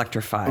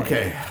electrified.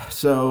 Okay.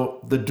 So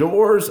the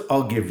doors,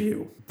 I'll give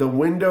you. The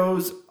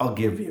windows, I'll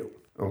give you.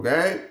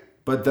 Okay?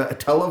 But the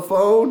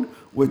telephone,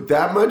 with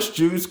that much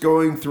juice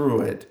going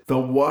through it, the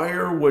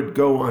wire would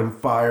go on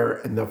fire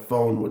and the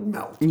phone would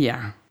melt.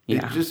 Yeah.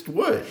 Yeah. It just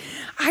would.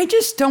 I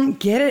just don't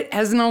get it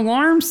as an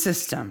alarm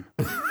system.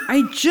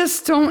 I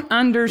just don't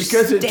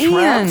understand. Because it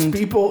traps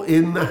people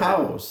in the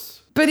house.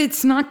 But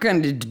it's not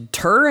going to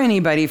deter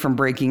anybody from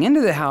breaking into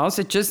the house.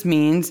 It just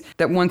means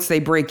that once they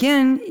break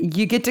in,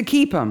 you get to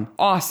keep them.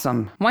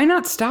 Awesome. Why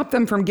not stop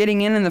them from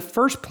getting in the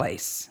first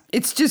place?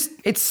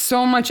 It's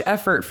so much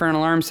effort for an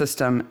alarm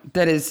system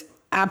that is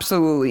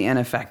absolutely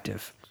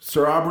ineffective.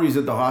 Sir Aubrey's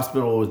at the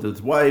hospital with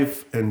his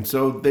wife, and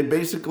so they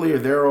basically are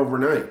there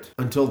overnight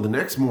until the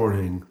next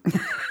morning.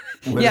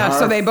 Yeah,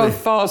 so they both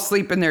fall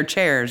asleep in their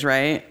chairs,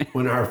 right?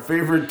 When our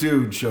favorite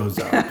dude shows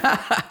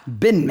up.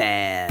 Bin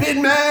Man.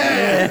 Bin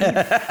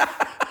Man!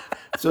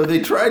 So they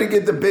try to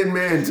get the Bin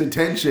Man's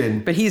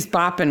attention. But he's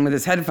bopping with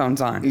his headphones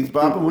on. He's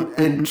bopping,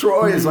 and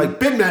Troy is like,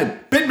 Bin Man!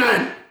 Bin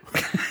Man!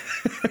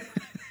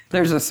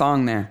 There's a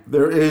song there.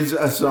 There is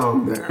a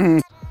song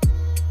there.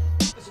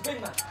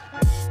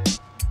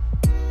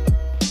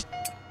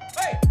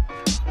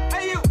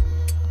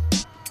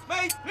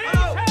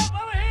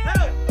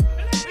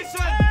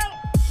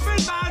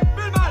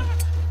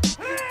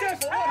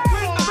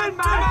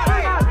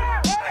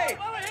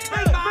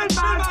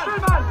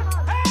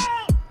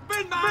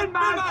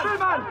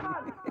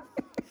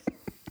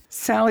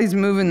 Sally's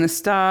moving the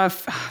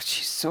stuff. Oh,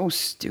 she's so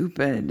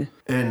stupid.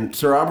 And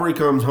Sir Aubrey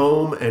comes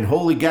home, and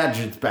holy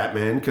gadgets,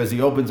 Batman, because he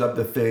opens up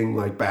the thing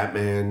like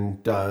Batman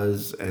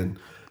does, and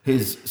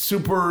his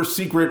super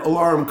secret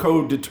alarm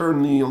code to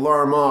turn the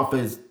alarm off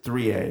is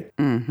 3A.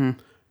 Mm-hmm. And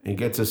he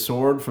gets a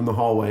sword from the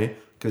hallway,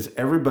 because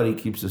everybody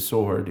keeps a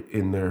sword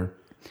in their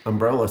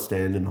umbrella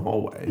stand in the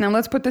hallway. Now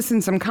let's put this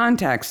in some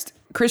context.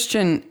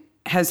 Christian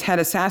has had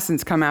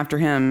assassins come after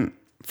him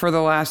for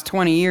the last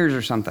 20 years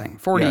or something,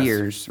 40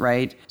 years,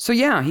 right? So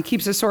yeah, he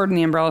keeps a sword in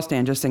the umbrella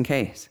stand just in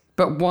case.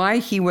 But why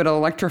he would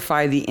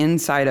electrify the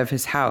inside of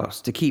his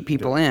house to keep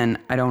people in,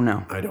 I don't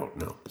know. I don't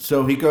know.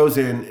 So he goes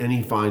in and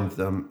he finds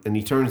them and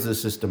he turns the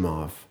system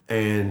off.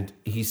 And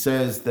he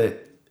says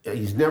that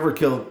it's never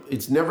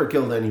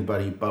killed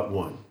anybody but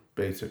one,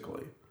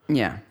 basically.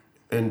 Yeah.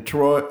 And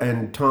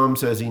Tom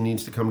says he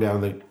needs to come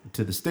down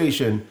to the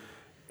station.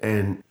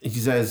 And he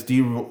says, do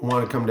you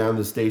want to come down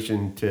to the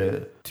station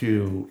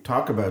to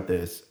talk about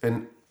this?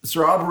 And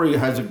Sir Aubrey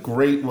has a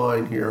great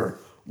line here,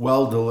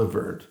 well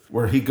delivered,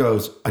 where he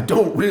goes, I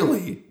don't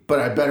really, but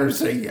I better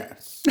say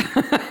yes.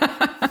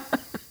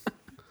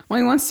 Well,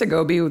 he wants to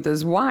go be with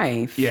his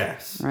wife.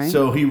 Yes. Right?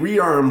 So he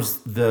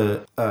rearms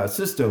the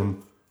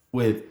system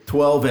with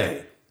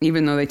 12A.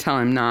 Even though they tell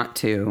him not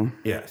to.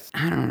 Yes.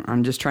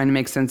 I'm just trying to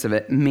make sense of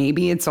it.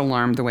 Maybe it's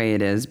alarmed the way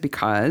it is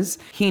because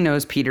he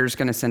knows Peter's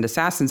going to send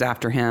assassins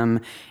after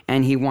him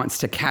and he wants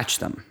to catch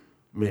them.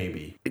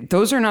 Maybe.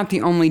 Those are not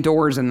the only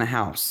doors in the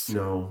house.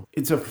 No.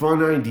 It's a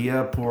fun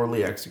idea,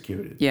 poorly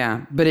executed.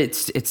 Yeah, but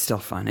it's still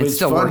fun. It's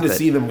still fun worth to it.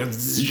 see them.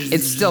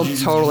 It's still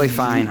totally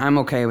fine. I'm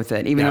okay with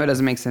it. Even though it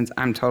doesn't make sense,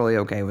 I'm totally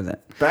okay with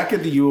it. Back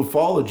at the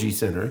ufology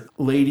center,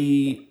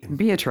 Lady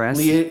Beatrice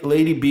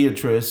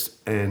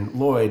and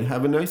Lloyd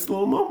have a nice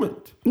little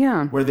moment.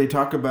 Yeah. Where they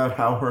talk about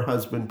how her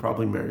husband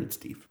probably married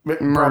Steve.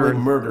 Probably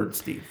murdered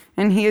Steve.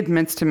 And he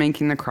admits to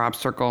making the crop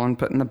circle and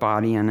putting the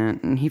body in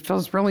it. And he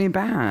feels really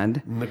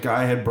bad. And the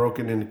guy had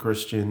broken into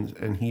Christians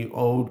and he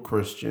owed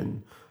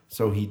Christian.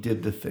 So he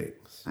did the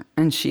things.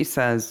 And she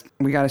says,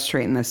 we got to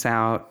straighten this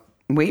out.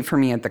 Wait for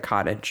me at the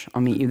cottage.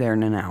 I'll meet you there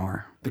in an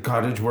hour. The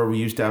cottage where we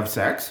used to have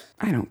sex?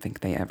 I don't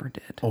think they ever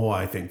did. Oh,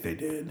 I think they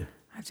did.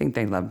 I think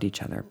they loved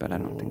each other, but I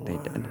don't think they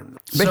did.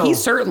 But he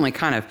certainly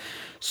kind of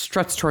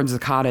struts towards the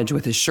cottage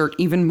with his shirt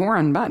even more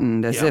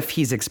unbuttoned, as if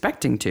he's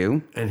expecting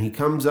to. And he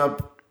comes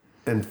up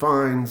and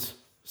finds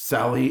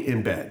Sally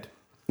in bed.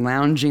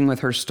 Lounging with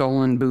her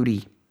stolen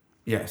booty.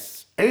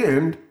 Yes.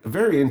 And a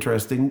very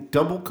interesting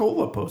double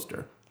cola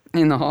poster.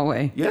 In the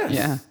hallway. Yes.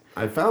 Yeah.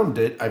 I found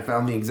it. I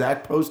found the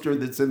exact poster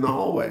that's in the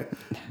hallway.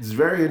 It's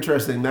very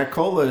interesting. That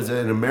cola is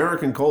an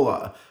American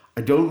cola.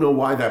 I don't know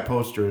why that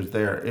poster is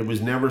there. It was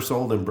never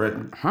sold in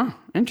Britain. Huh.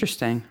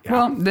 Interesting. Yeah.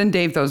 Well, then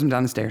Dave throws him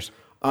down the stairs.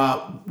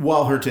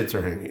 While her tits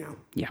are hanging out.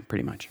 Yeah,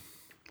 pretty much.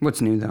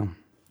 What's new, though?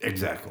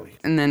 Exactly.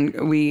 And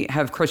then we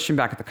have Christian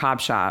back at the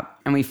cop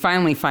shop, and we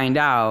finally find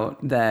out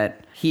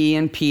that he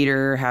and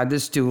Peter had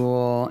this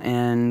duel,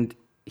 and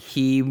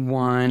he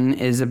won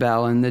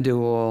Isabel in the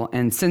duel.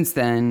 And since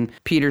then,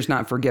 Peter's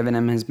not forgiven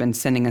him, has been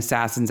sending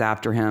assassins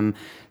after him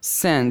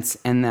since,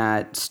 and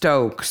that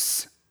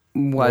Stokes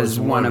was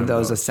one of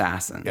those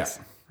assassins. Yeah.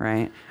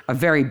 Right? A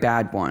very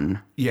bad one.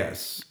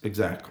 Yes,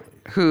 exactly.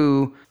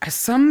 Who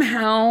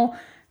somehow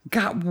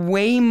got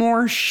way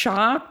more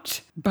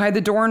shocked by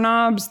the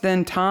doorknobs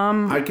than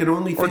Tom I can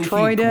only or think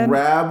Troy he did.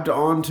 grabbed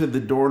onto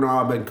the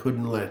doorknob and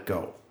couldn't let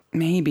go.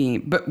 Maybe,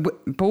 but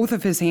both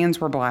of his hands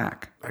were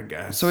black. I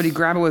guess. So did he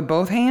grab it with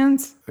both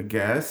hands? I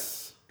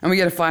guess. And we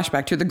get a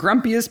flashback to the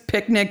grumpiest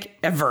picnic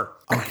ever.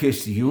 I'll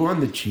kiss you on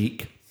the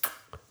cheek.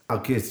 I'll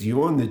kiss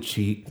you on the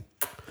cheek.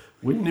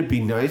 Wouldn't it be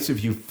nice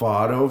if you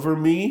fought over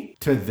me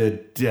to the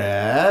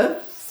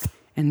death?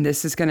 And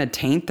this is going to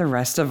taint the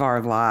rest of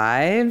our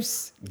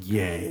lives?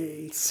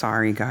 Yay.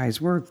 Sorry,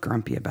 guys. We're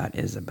grumpy about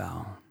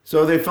Isabel.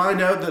 So they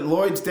find out that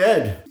Lloyd's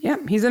dead.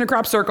 Yep, he's in a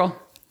crop circle.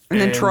 And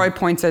then Troy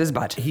points at his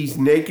butt. He's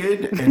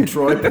naked, and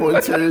Troy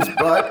points at his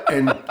butt.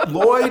 And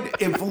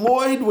if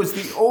Lloyd was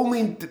the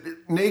only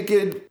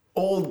naked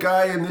old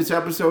guy in this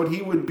episode,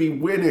 he would be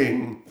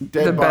winning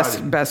dead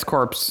body. best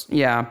corpse.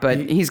 Yeah, but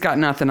he's got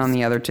nothing on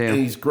the other two. And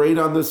he's great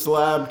on the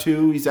slab,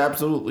 too. He's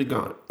absolutely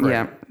gone. Right.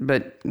 Yeah,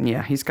 but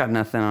yeah, he's got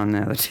nothing on the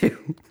other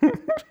two.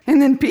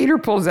 And then Peter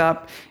pulls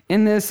up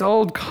in this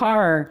old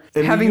car,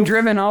 And having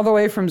driven all the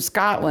way from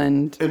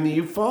Scotland. And the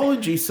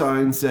ufology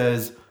sign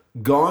says,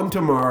 "Gone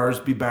to Mars,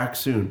 be back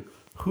soon."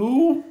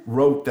 Who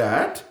wrote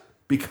that?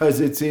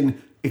 Because it's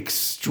in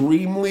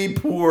extremely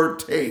poor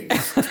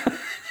taste.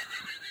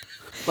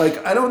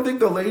 Like, I don't think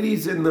the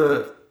ladies in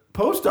the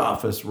post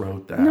office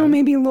wrote that. No,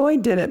 maybe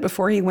Lloyd did it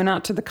before he went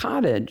out to the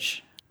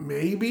cottage.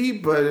 Maybe,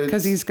 but it's...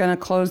 Because he's going to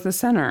close the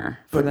center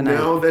for the night.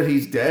 But now that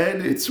he's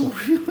dead, it's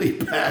really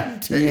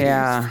bad taste.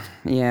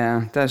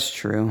 Yeah, that's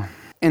true.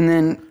 And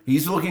then...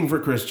 He's looking for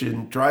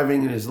Christian,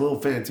 driving in his little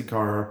fancy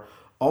car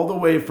all the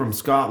way from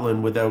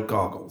Scotland without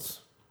goggles.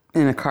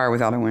 In a car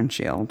without a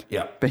windshield.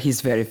 Yeah. But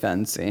he's very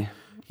fancy.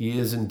 He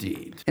is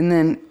indeed. And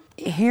then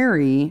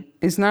Harry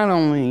is not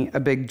only a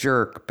big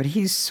jerk, but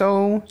he's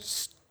so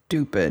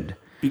stupid.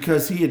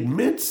 Because he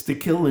admits to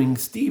killing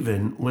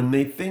Stephen when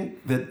they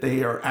think that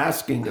they are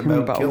asking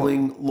about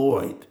killing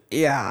Lloyd.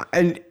 Yeah,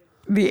 and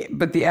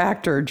the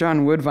actor,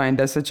 John Woodvine,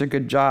 does such a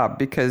good job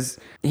because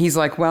he's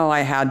like, well,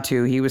 I had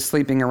to. He was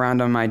sleeping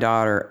around on my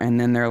daughter.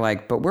 And then they're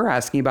like, but we're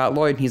asking about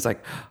Lloyd. And he's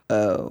like,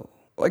 oh.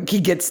 Like he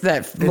gets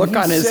that look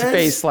on his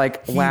face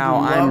like, wow,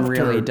 I'm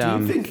really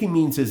dumb. Do you think he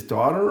means his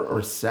daughter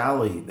or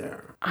Sally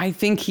there? I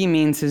think he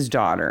means his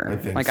daughter. I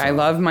think like, so. I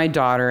love my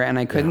daughter and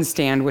I couldn't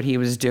stand what he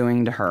was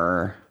doing to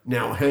her.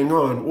 Now, hang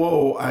on.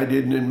 Whoa, I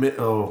didn't admit.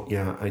 Oh,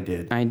 yeah, I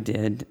did. I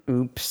did.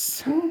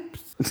 Oops.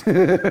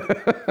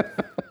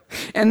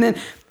 And then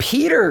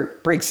Peter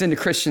breaks into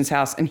Christian's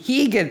house and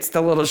he gets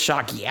the little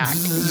shock yak.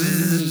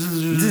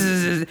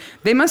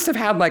 They must have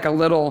had like a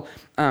little,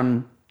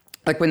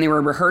 like when they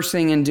were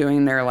rehearsing and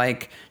doing their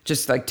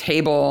just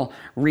table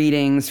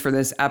readings for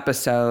this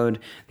episode,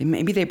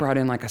 maybe they brought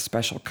in like a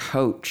special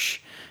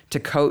coach to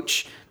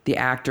coach the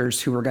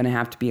actors who were going to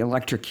have to be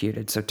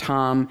electrocuted. So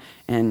Tom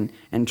and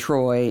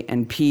Troy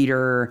and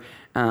Peter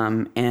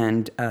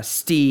and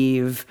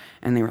Steve,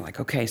 and they were like,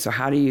 okay, so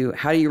how do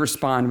you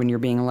respond when you're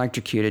being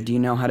electrocuted? Do you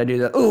know how to do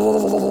the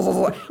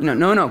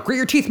no, grit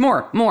your teeth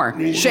more,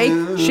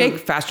 shake,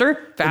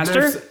 faster.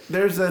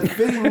 There's a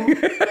thing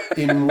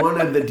in one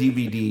of the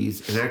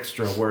DVDs, an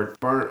extra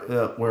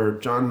where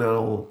John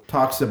Null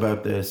talks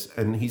about this,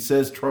 and he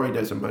says Troy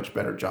does a much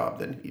better job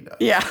than he does.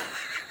 Yeah.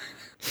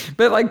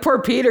 But poor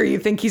Peter, you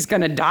think he's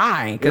gonna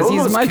die because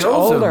he's much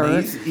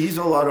older. He's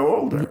a lot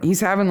older. He's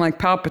having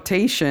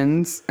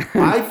palpitations.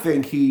 I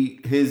think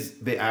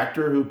the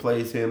actor who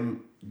plays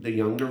him, the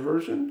younger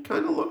version,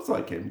 kind of looks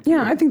like him.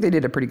 Yeah, I think they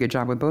did a pretty good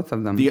job with both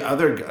of them.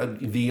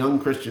 The young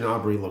Christian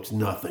Aubrey looks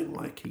nothing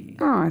like he.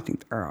 Oh, I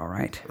think they're all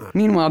right.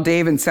 Meanwhile,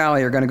 Dave and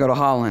Sally are going to go to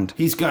Holland.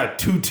 He's got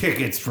 2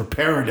 tickets for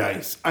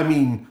paradise. I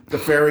mean, the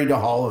ferry to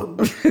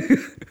Holland.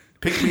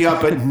 Pick me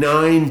up at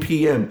 9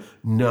 p.m.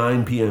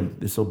 9 p.m.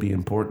 This will be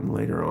important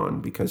later on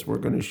because we're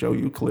going to show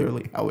you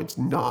clearly how it's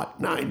not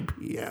 9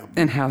 p.m.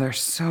 And how they're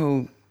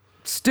so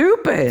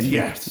stupid.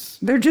 Yes.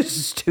 They're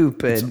just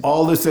stupid. It's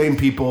all the same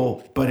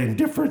people, but in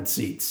different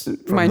seats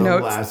from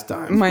last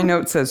time. My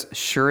note says,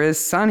 sure is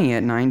sunny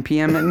at 9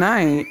 p.m. at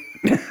night.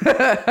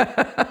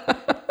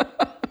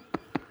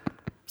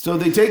 So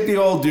they take the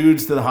old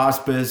dudes to the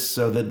hospice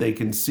so that they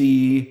can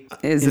see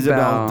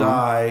Isabel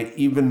die,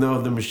 even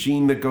though the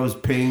machine that goes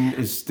ping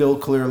is still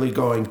clearly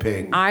going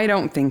ping. I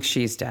don't think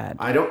she's dead.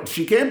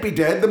 She can't be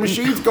dead. The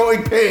machine's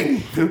going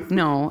ping.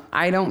 No,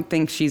 I don't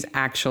think she's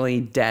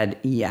actually dead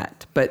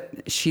yet, but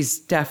she's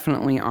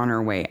definitely on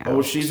her way out.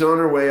 Oh, she's on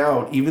her way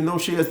out, even though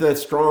she has that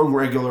strong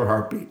regular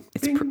heartbeat.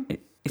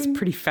 It's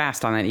pretty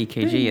fast on that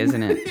EKG,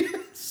 isn't it?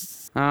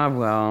 Yes. Ah,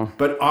 well.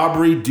 But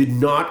Aubrey did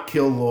not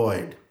kill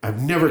Lloyd.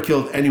 I've never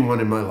killed anyone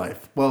in my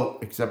life. Well,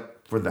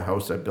 except for the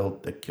house I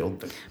built that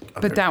killed the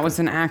other. But that was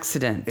an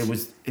accident. It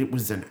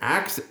was an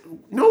accident.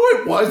 No,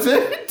 it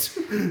wasn't.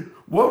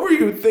 What were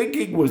you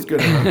thinking was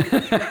going to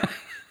happen?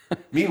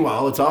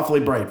 Meanwhile, it's awfully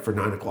bright for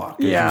 9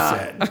 o'clock, as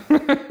you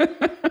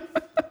said.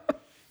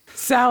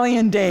 Sally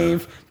and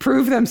Dave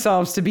prove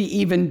themselves to be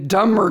even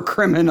dumber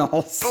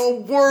criminals.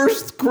 The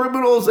worst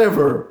criminals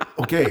ever.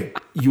 Okay,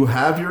 you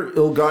have your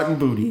ill-gotten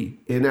booty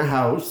in a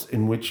house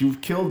in which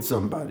you've killed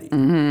somebody.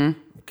 Mm-hmm.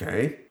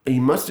 Okay. He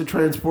must have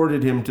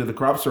transported him to the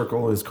crop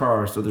circle in his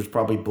car, so there's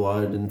probably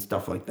blood and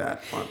stuff like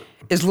that on it.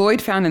 Is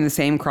Lloyd found in the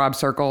same crop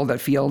circle that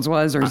Fields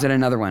was, or is it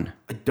another one?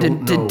 I don't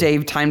know. Did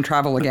Dave time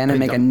travel again and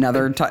make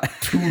another? Do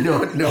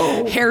not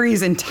know.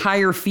 Harry's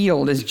entire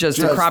field is just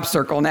a crop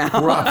circle now.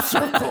 Crop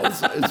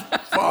circles as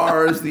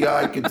far as the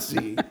eye can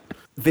see.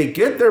 They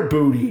get their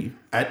booty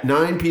at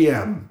 9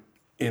 p.m.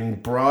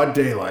 in broad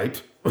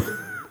daylight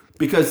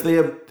because they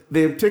have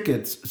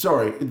tickets.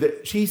 Sorry,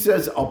 she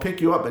says, I'll pick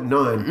you up at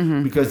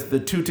 9 because the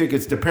 2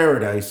 tickets to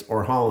Paradise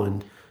or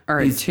Holland are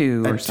at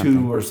 2 or something.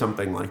 2 or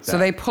something like that. So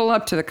they pull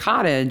up to the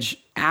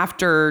cottage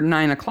after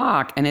 9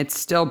 o'clock and it's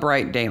still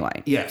bright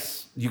daylight.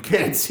 Yes. You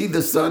can't see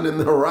the sun in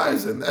the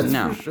horizon. That's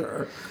for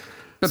sure.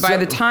 But by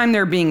the time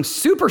they're being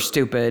super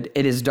stupid,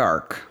 it is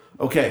dark.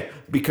 Okay.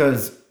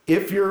 Because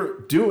if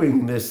you're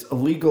doing this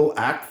illegal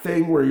act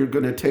thing where you're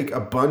going to take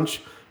a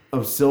bunch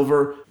of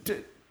silver,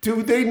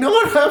 do they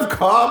not have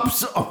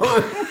cops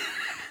on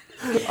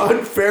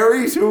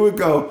ferries who would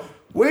go,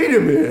 wait a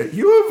minute,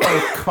 you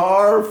have a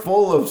car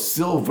full of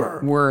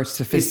silver. We're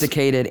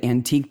sophisticated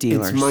antique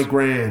dealers. It's my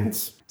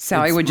grand's.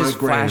 Sally would just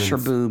flash her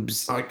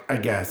boobs. I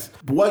guess.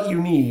 What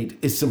you need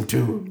is some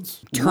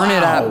tunes. Turn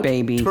it up,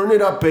 baby. Turn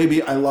it up,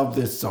 baby. I love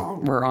this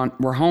song.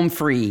 We're home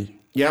free.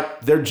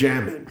 Yep, they're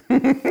jamming.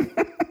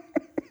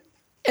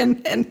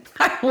 And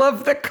I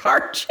love the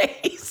car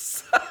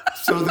chase.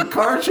 So the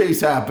car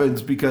chase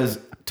happens because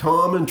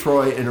Tom and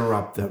Troy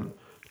interrupt them.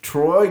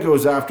 Troy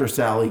goes after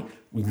Sally.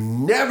 We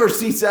never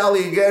see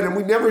Sally again, and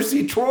we never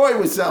see Troy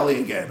with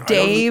Sally again.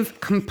 Dave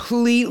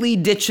completely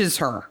ditches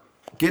her.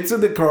 Gets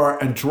in the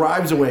car and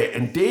drives away,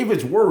 and Dave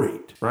is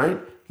worried, right?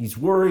 He's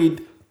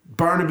worried.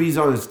 Barnaby's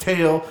on his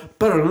tail.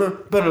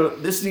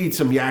 This needs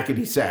some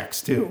yakety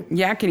sax, too.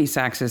 Yakety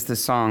Sax is the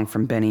song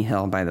from Benny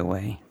Hill, by the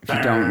way, if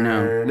you don't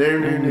know.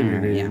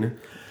 Yeah.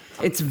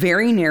 It's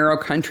very narrow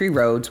country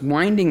roads,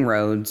 winding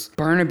roads.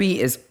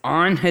 Barnaby is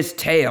on his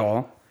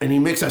tail. And he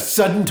makes a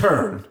sudden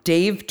turn.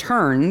 Dave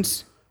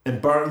turns.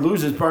 And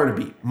loses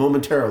Barnaby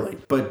momentarily.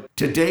 But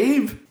to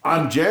Dave,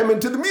 I'm jamming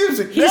to the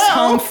music. He's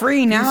home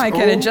free now. I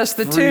can adjust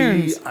the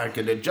tunes. I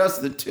can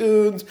adjust the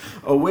tunes.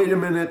 Oh, wait a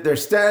minute. They're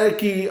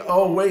staticky.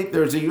 Oh, wait,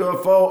 there's a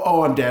UFO.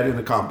 Oh, I'm dead in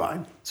the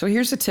combine. So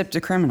here's a tip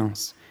to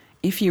criminals.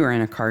 If you are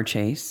in a car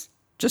chase,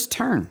 just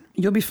turn.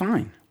 You'll be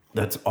fine.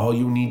 That's all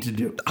you need to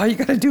do. All you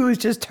got to do is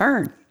just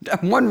turn.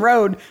 One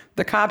road,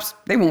 the cops,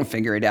 they won't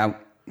figure it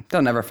out.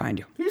 They'll never find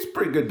you. He's a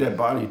pretty good dead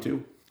body,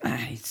 too.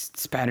 He's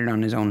spattered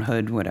on his own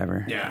hood,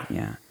 whatever.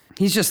 Yeah.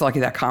 He's just lucky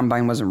that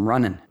combine wasn't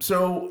running.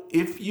 So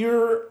if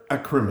you're a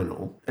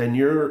criminal and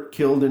you're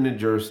killed in a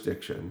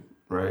jurisdiction,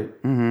 right?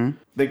 Mm-hmm.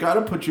 They got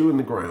to put you in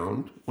the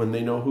ground when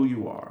they know who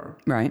you are.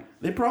 Right.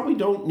 They probably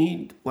don't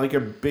need like a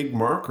big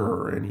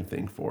marker or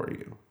anything for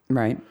you.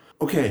 Right.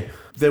 Okay,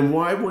 then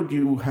why would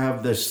you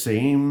have the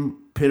same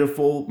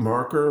pitiful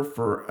marker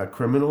for a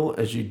criminal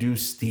as you do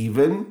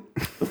Stephen?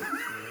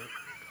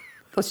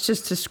 Let's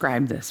just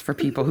describe this for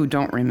people who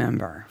don't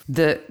remember.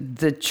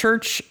 The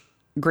church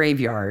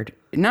graveyard,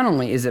 not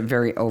only is it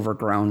very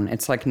overgrown,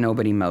 it's like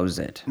nobody mows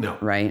it. No.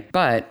 Right?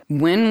 But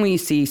when we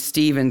see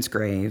Stephen's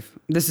grave,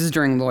 this is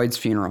during Lloyd's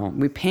funeral,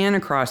 we pan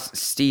across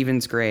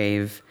Stephen's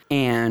grave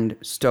and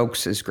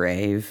Stokes's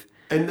grave.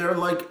 And they're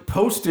like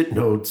Post-it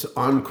notes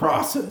on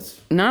crosses.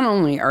 Not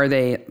only are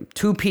they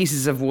 2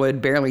 pieces of wood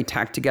barely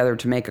tacked together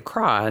to make a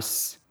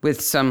cross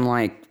with some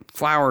like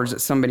flowers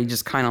that somebody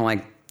just kind of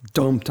like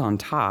dumped on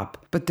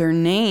top, but their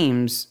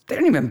names, they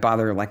don't even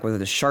bother like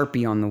with a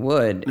Sharpie on the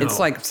wood. No. It's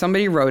like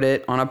somebody wrote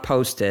it on a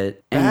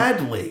Post-it.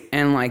 Badly.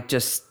 And like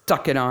just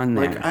stuck it on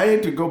there. Like I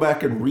had to go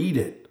back and read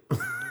it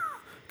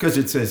because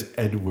it says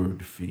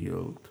Edward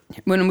Field.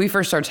 When we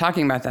first started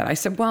talking about that, I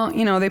said, well,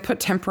 you know, they put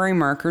temporary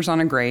markers on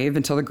a grave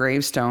until the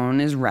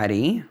gravestone is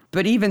ready.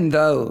 But even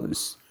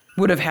those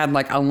would have had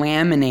like a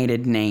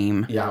laminated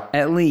name. Yeah.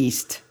 At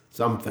least.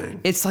 Something.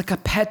 It's like a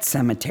pet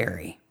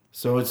cemetery.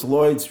 So it's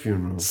Lloyd's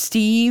funeral.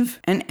 Steve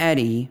and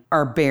Eddie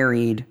are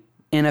buried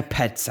in a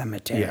pet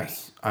cemetery.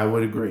 Yes, I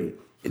would agree.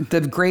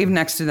 the grave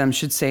next to them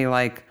should say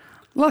like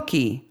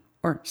Lucky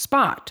or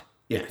Spot.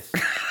 Yes.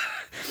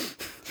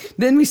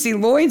 Then we see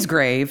Lloyd's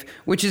grave,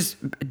 which is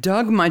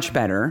dug much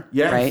better.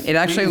 Yes. Right? It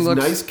actually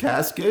looks nice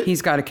casket.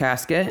 He's got a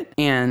casket,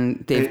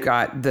 and they've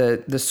got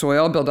the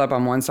soil built up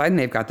on one side, and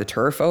they've got the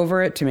turf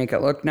over it to make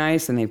it look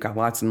nice, and they've got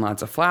lots and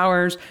lots of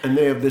flowers. And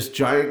they have this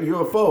giant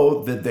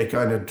UFO that they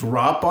kind of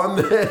drop on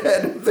the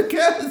head of the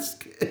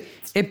casket.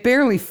 It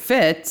barely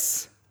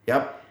fits.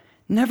 Yep.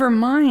 Never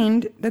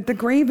mind that the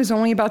grave is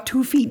only about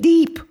 2 feet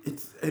deep.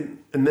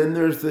 And then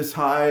there's this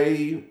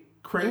high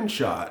crane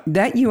shot.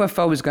 That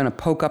UFO is going to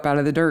poke up out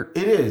of the dirt.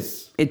 It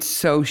is. It's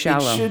so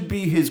shallow. It should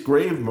be his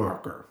grave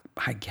marker.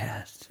 I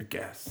guess.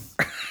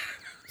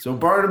 So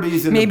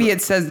Barnaby's in maybe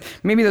it says,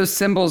 maybe those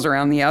symbols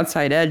around the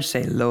outside edge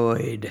say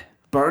Lloyd.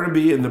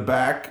 Barnaby in the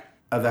back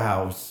of the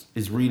house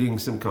is reading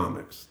some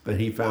comics that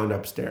he found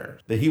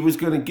upstairs that he was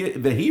going to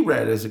get, that he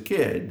read as a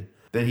kid,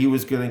 that he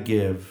was going to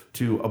give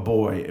to a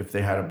boy if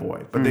they had a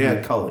boy. But they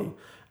had Cully.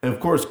 And of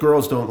course,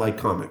 girls don't like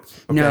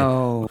comics. Okay?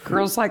 No,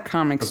 girls like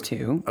comics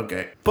too.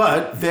 Okay.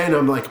 But then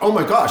I'm like, oh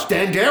my gosh,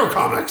 Dan Dare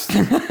comics.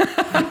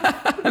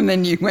 And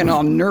then you went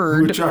all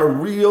nerd. Which are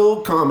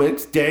real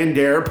comics. Dan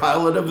Dare,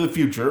 Pilot of the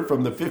Future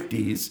from the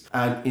 50s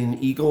in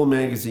Eagle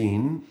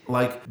magazine.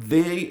 Like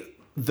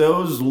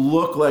those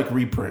look like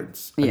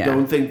reprints. Yeah. I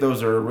don't think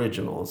those are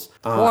originals.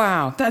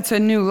 Wow, that's a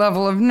new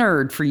level of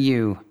nerd for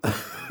you.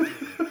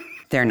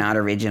 They're not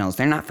originals.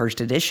 They're not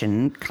first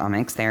edition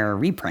comics. They're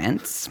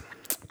reprints.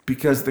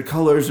 Because the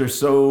colors are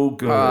so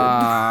good.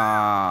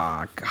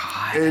 Oh,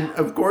 God. And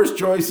of course,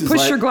 Joyce is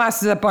Push your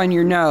glasses up on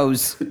your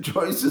nose.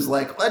 Joyce is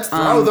like, let's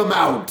throw them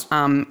out.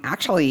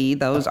 Actually,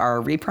 those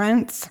are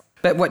reprints.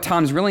 But what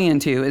Tom's really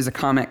into is a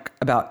comic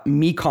about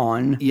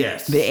Mekon,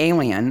 Yes. the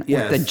alien,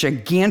 Yes. with the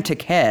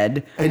gigantic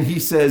head. And he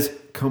says,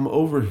 come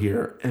over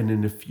here, and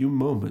in a few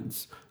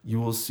moments, you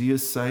will see a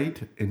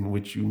sight in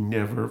which you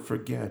never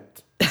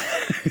forget.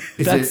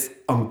 Is it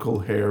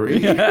Uncle Harry?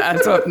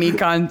 That's what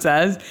Mekon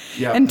says.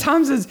 Yeah. And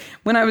Tom says,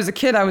 when I was a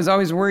kid, I was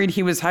always worried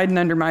he was hiding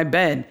under my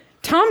bed.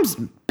 Tom's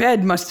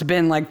bed must have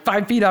been like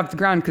 5 feet off the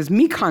ground because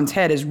Mekon's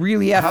head is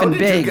really effing How did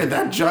big. you get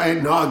that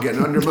giant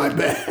noggin under my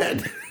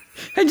bed?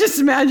 I just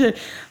imagine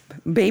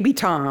baby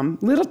Tom,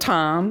 little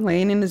Tom,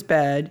 laying in his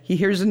bed. He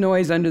hears a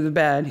noise under the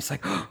bed. He's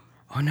like, oh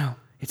no,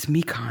 it's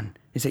Mekon.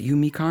 Is it you,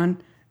 Mekon?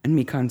 And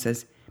Mekon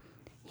says,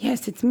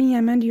 yes, it's me.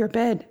 I'm under your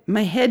bed.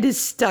 My head is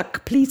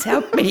stuck. Please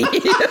help me.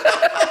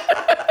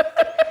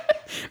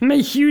 My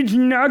huge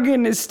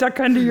noggin is stuck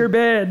under your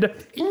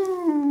bed.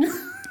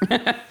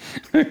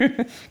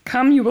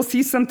 Come, you will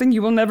see something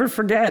you will never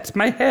forget.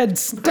 My head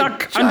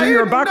stuck under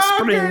your box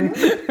spring.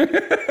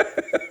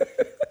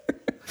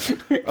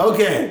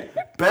 Okay,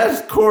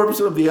 best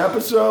corpse of the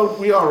episode.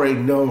 We already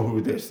know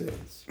who this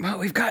is. Well,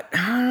 we've got,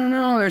 I don't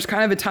know, there's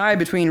kind of a tie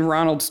between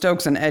Ronald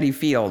Stokes and Eddie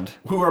Field.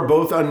 Who are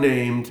both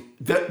unnamed.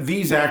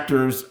 These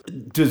actors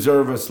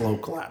deserve a slow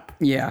clap.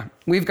 Yeah.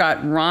 We've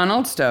got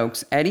Ronald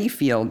Stokes, Eddie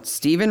Field,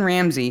 Stephen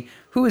Ramsey,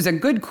 who is a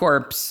good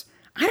corpse.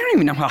 I don't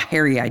even know how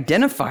Harry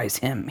identifies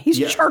him. He's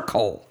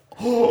charcoal.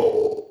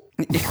 Oh.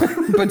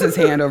 Puts his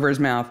hand over his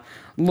mouth.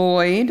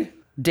 Lloyd,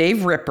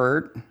 Dave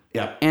Rippert,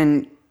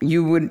 and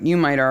you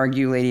might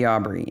argue Lady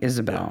Aubrey,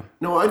 Isabel.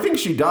 No, I think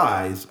she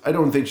dies. I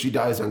don't think she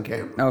dies on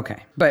camera.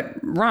 Okay. But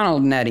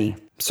Ronald and Eddie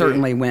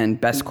certainly win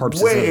Best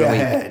Corpses of the Week. Way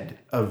ahead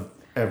of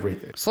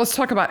everything. So let's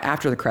talk about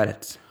after the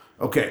credits.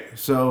 Okay,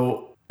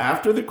 so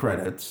after the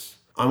credits,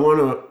 I want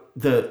to...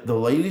 The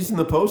ladies in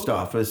the post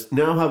office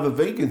now have a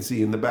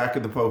vacancy in the back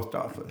of the post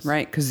office.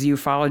 Right, because the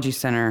ufology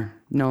center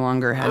no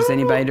longer has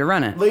anybody to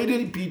run it.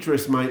 Lady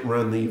Petrus might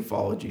run the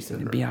ufology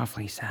center. It'd be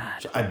awfully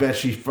sad. I bet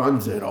she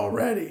funds it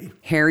already.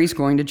 Harry's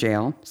going to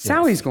jail.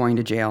 Sally's going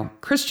to jail.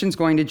 Christian's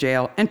going to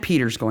jail. And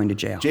Peter's going to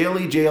jail.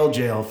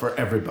 Jail for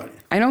everybody.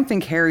 I don't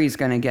think Harry's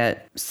going to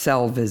get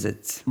cell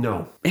visits.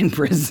 No. In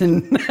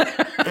prison.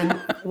 And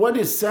what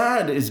is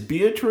sad is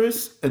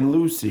Beatrice and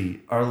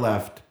Lucy are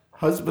left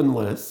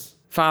husbandless,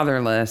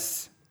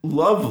 fatherless,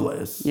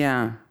 loveless.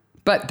 Yeah.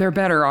 But they're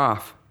better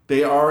off.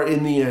 They are,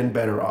 in the end,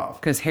 better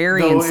off. Because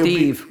Harry and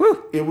Steve...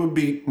 It would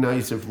be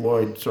nice if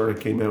Lloyd sort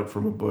of came out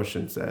from a bush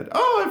and said,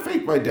 oh, I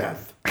faked my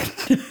death.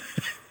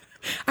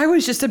 I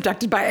was just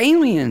abducted by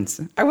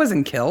aliens. I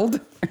wasn't killed.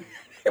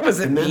 It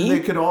wasn't me. And then they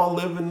could all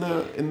live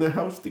in the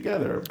house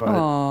together. But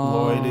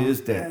Lloyd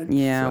is dead.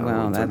 Yeah, so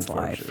well, that's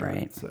life,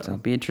 right? So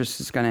Beatrice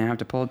is going to have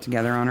to pull it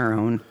together on her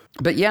own.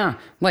 But yeah,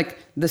 like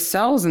the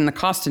cells in the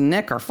Cost and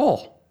Nick are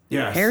full.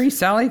 Yes. Harry,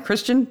 Sally,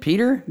 Christian,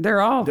 Peter, they're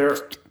all to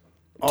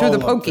the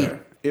pokey.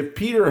 If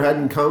Peter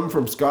hadn't come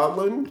from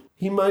Scotland,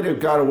 he might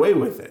have got away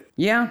with it.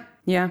 Yeah.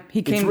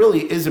 He came. It's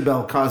really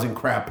Isabel causing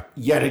crap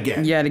yet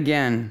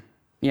again.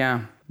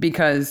 Yeah.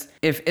 Because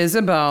if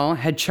Isabel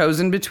had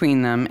chosen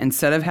between them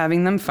instead of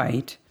having them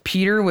fight,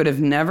 Peter would have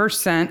never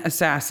sent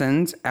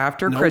assassins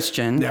after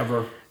Christian.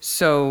 Never.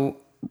 So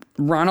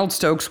Ronald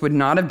Stokes would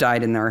not have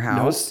died in their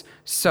house.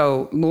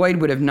 So Lloyd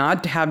would have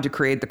not had to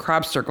create the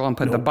crop circle and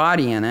put the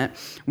body in it,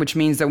 which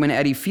means that when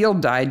Eddie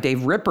Field died, Dave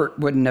Rippert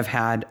wouldn't have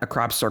had a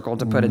crop circle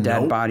to put a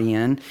dead body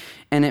in.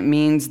 And it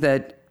means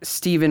that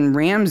Stephen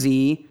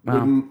Ramsey,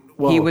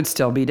 he would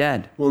still be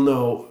dead. Well,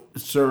 no,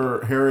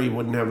 Sir Harry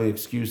wouldn't have an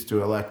excuse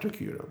to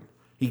electrocute him.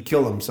 He'd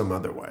kill him some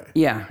other way.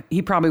 Yeah,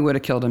 he probably would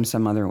have killed him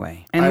some other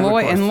way.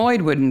 And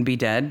Lloyd wouldn't be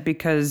dead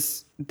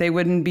because they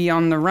wouldn't be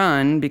on the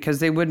run because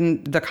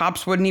the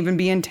cops wouldn't even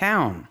be in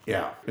town.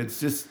 Yeah,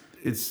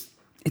 it's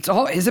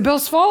all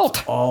Isabel's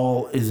fault.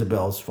 All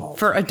Isabel's fault.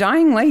 For a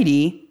dying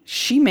lady,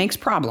 she makes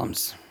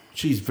problems.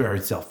 She's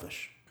very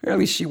selfish. Or at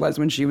least she was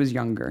when she was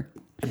younger.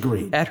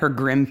 Agreed. At her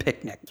grim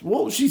picnic.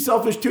 Well, she's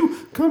selfish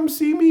too. Come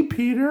see me,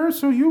 Peter,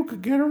 so you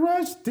could get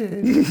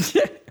arrested.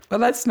 Well,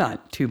 that's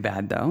not too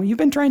bad, though. You've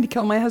been trying to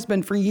kill my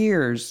husband for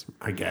years.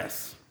 I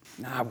guess.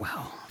 Ah,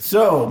 well.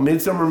 So,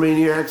 Midsummer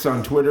Maniacs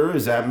on Twitter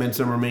is at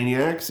Midsummer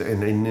Maniacs,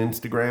 and on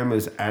Instagram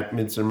is at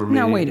Midsummer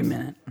Maniacs. Now, wait a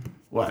minute.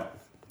 What?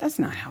 That's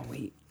not how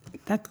we...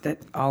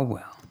 Oh,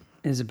 well.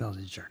 Isabel's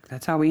a jerk.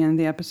 That's how we end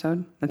the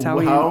episode? That's how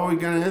are we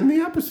going to end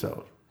the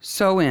episode?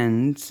 So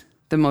ends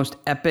the most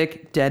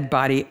epic dead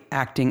body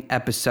acting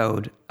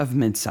episode of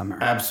Midsummer.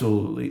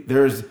 Absolutely.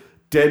 There's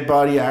dead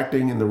body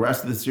acting in the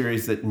rest of the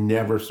series that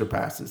never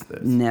surpasses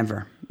this.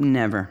 Never.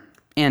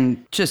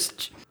 And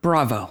just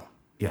bravo.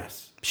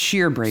 Yes.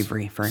 Sheer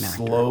bravery for an actor.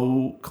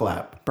 Slow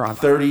clap. Bravo.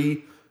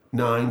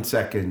 39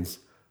 seconds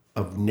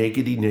of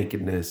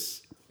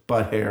nakedness,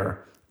 butt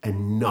hair,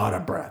 and not a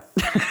breath.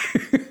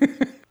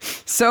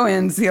 So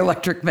ends the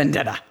Electric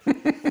Vendetta.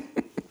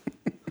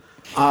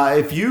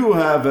 If you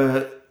have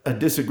a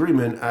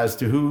disagreement as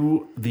to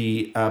who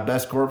the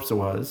best corpse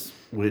was,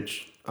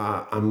 which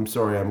I'm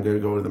sorry, I'm going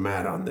to go to the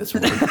mat on this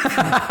one.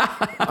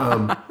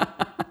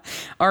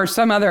 Or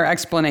some other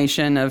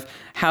explanation of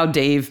how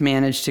Dave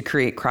managed to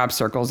create crop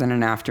circles in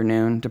an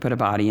afternoon to put a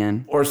body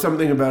in. Or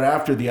something about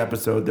after the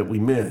episode that we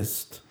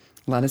missed.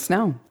 Let us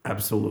know.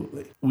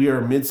 Absolutely. We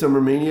are Midsummer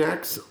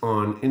Maniacs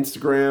on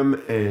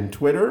Instagram and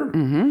Twitter.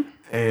 Mm-hmm.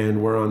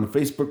 And we're on the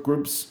Facebook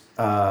groups,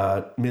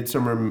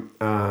 Midsummer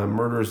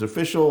Murders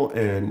Official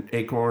and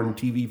Acorn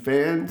TV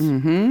Fans.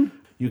 Mm-hmm.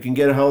 You can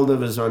get a hold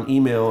of us on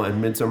email at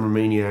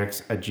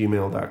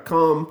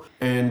midsummermaniacs@gmail.com.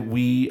 And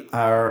we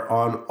are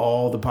on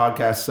all the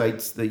podcast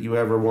sites that you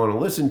ever want to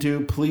listen to.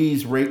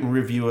 Please rate and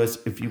review us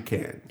if you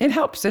can. It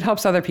helps. It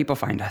helps other people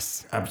find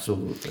us.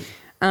 Absolutely.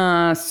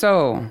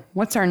 So,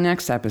 what's our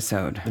next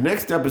episode? The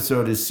next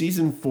episode is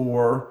Season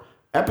 4,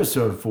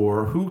 Episode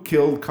 4, Who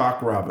Killed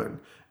Cock Robin?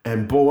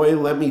 And boy,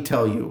 let me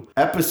tell you,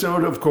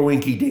 episode of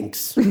Coinky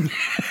Dinks.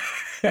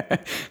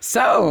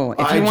 So,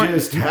 if you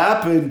just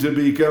happened to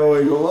be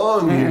going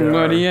along here.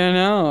 What do you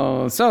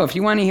know? So, if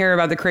you want to hear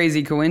about the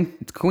crazy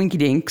Coinky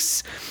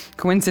Dinks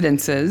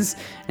coincidences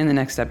in the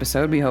next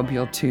episode, we hope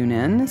you'll tune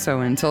in.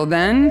 So, until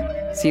then,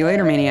 see you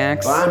later,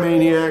 Maniacs. Bye,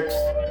 Maniacs.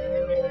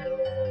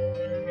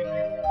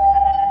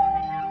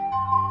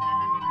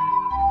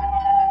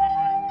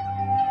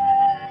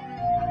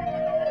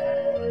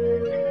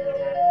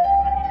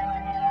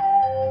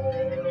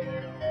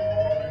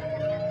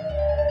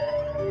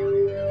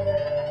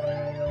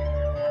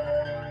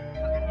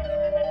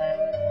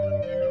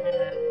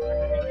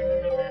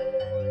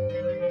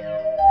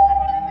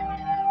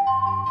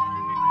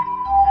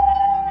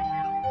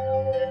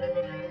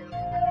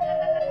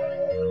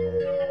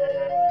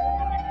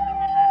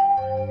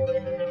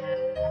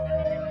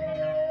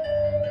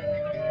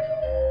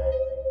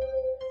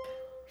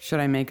 Should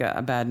I make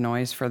a bad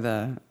noise for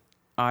the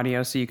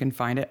audio so you can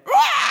find it?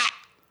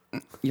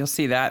 You'll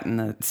see that in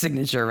the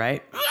signature,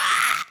 right?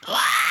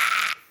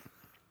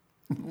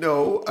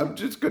 No, I'm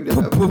just going to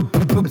have...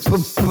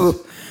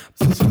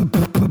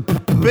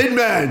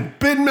 Binman!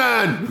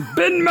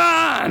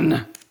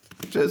 Binman!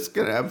 Just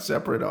going to have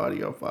separate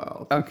audio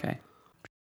files. Okay.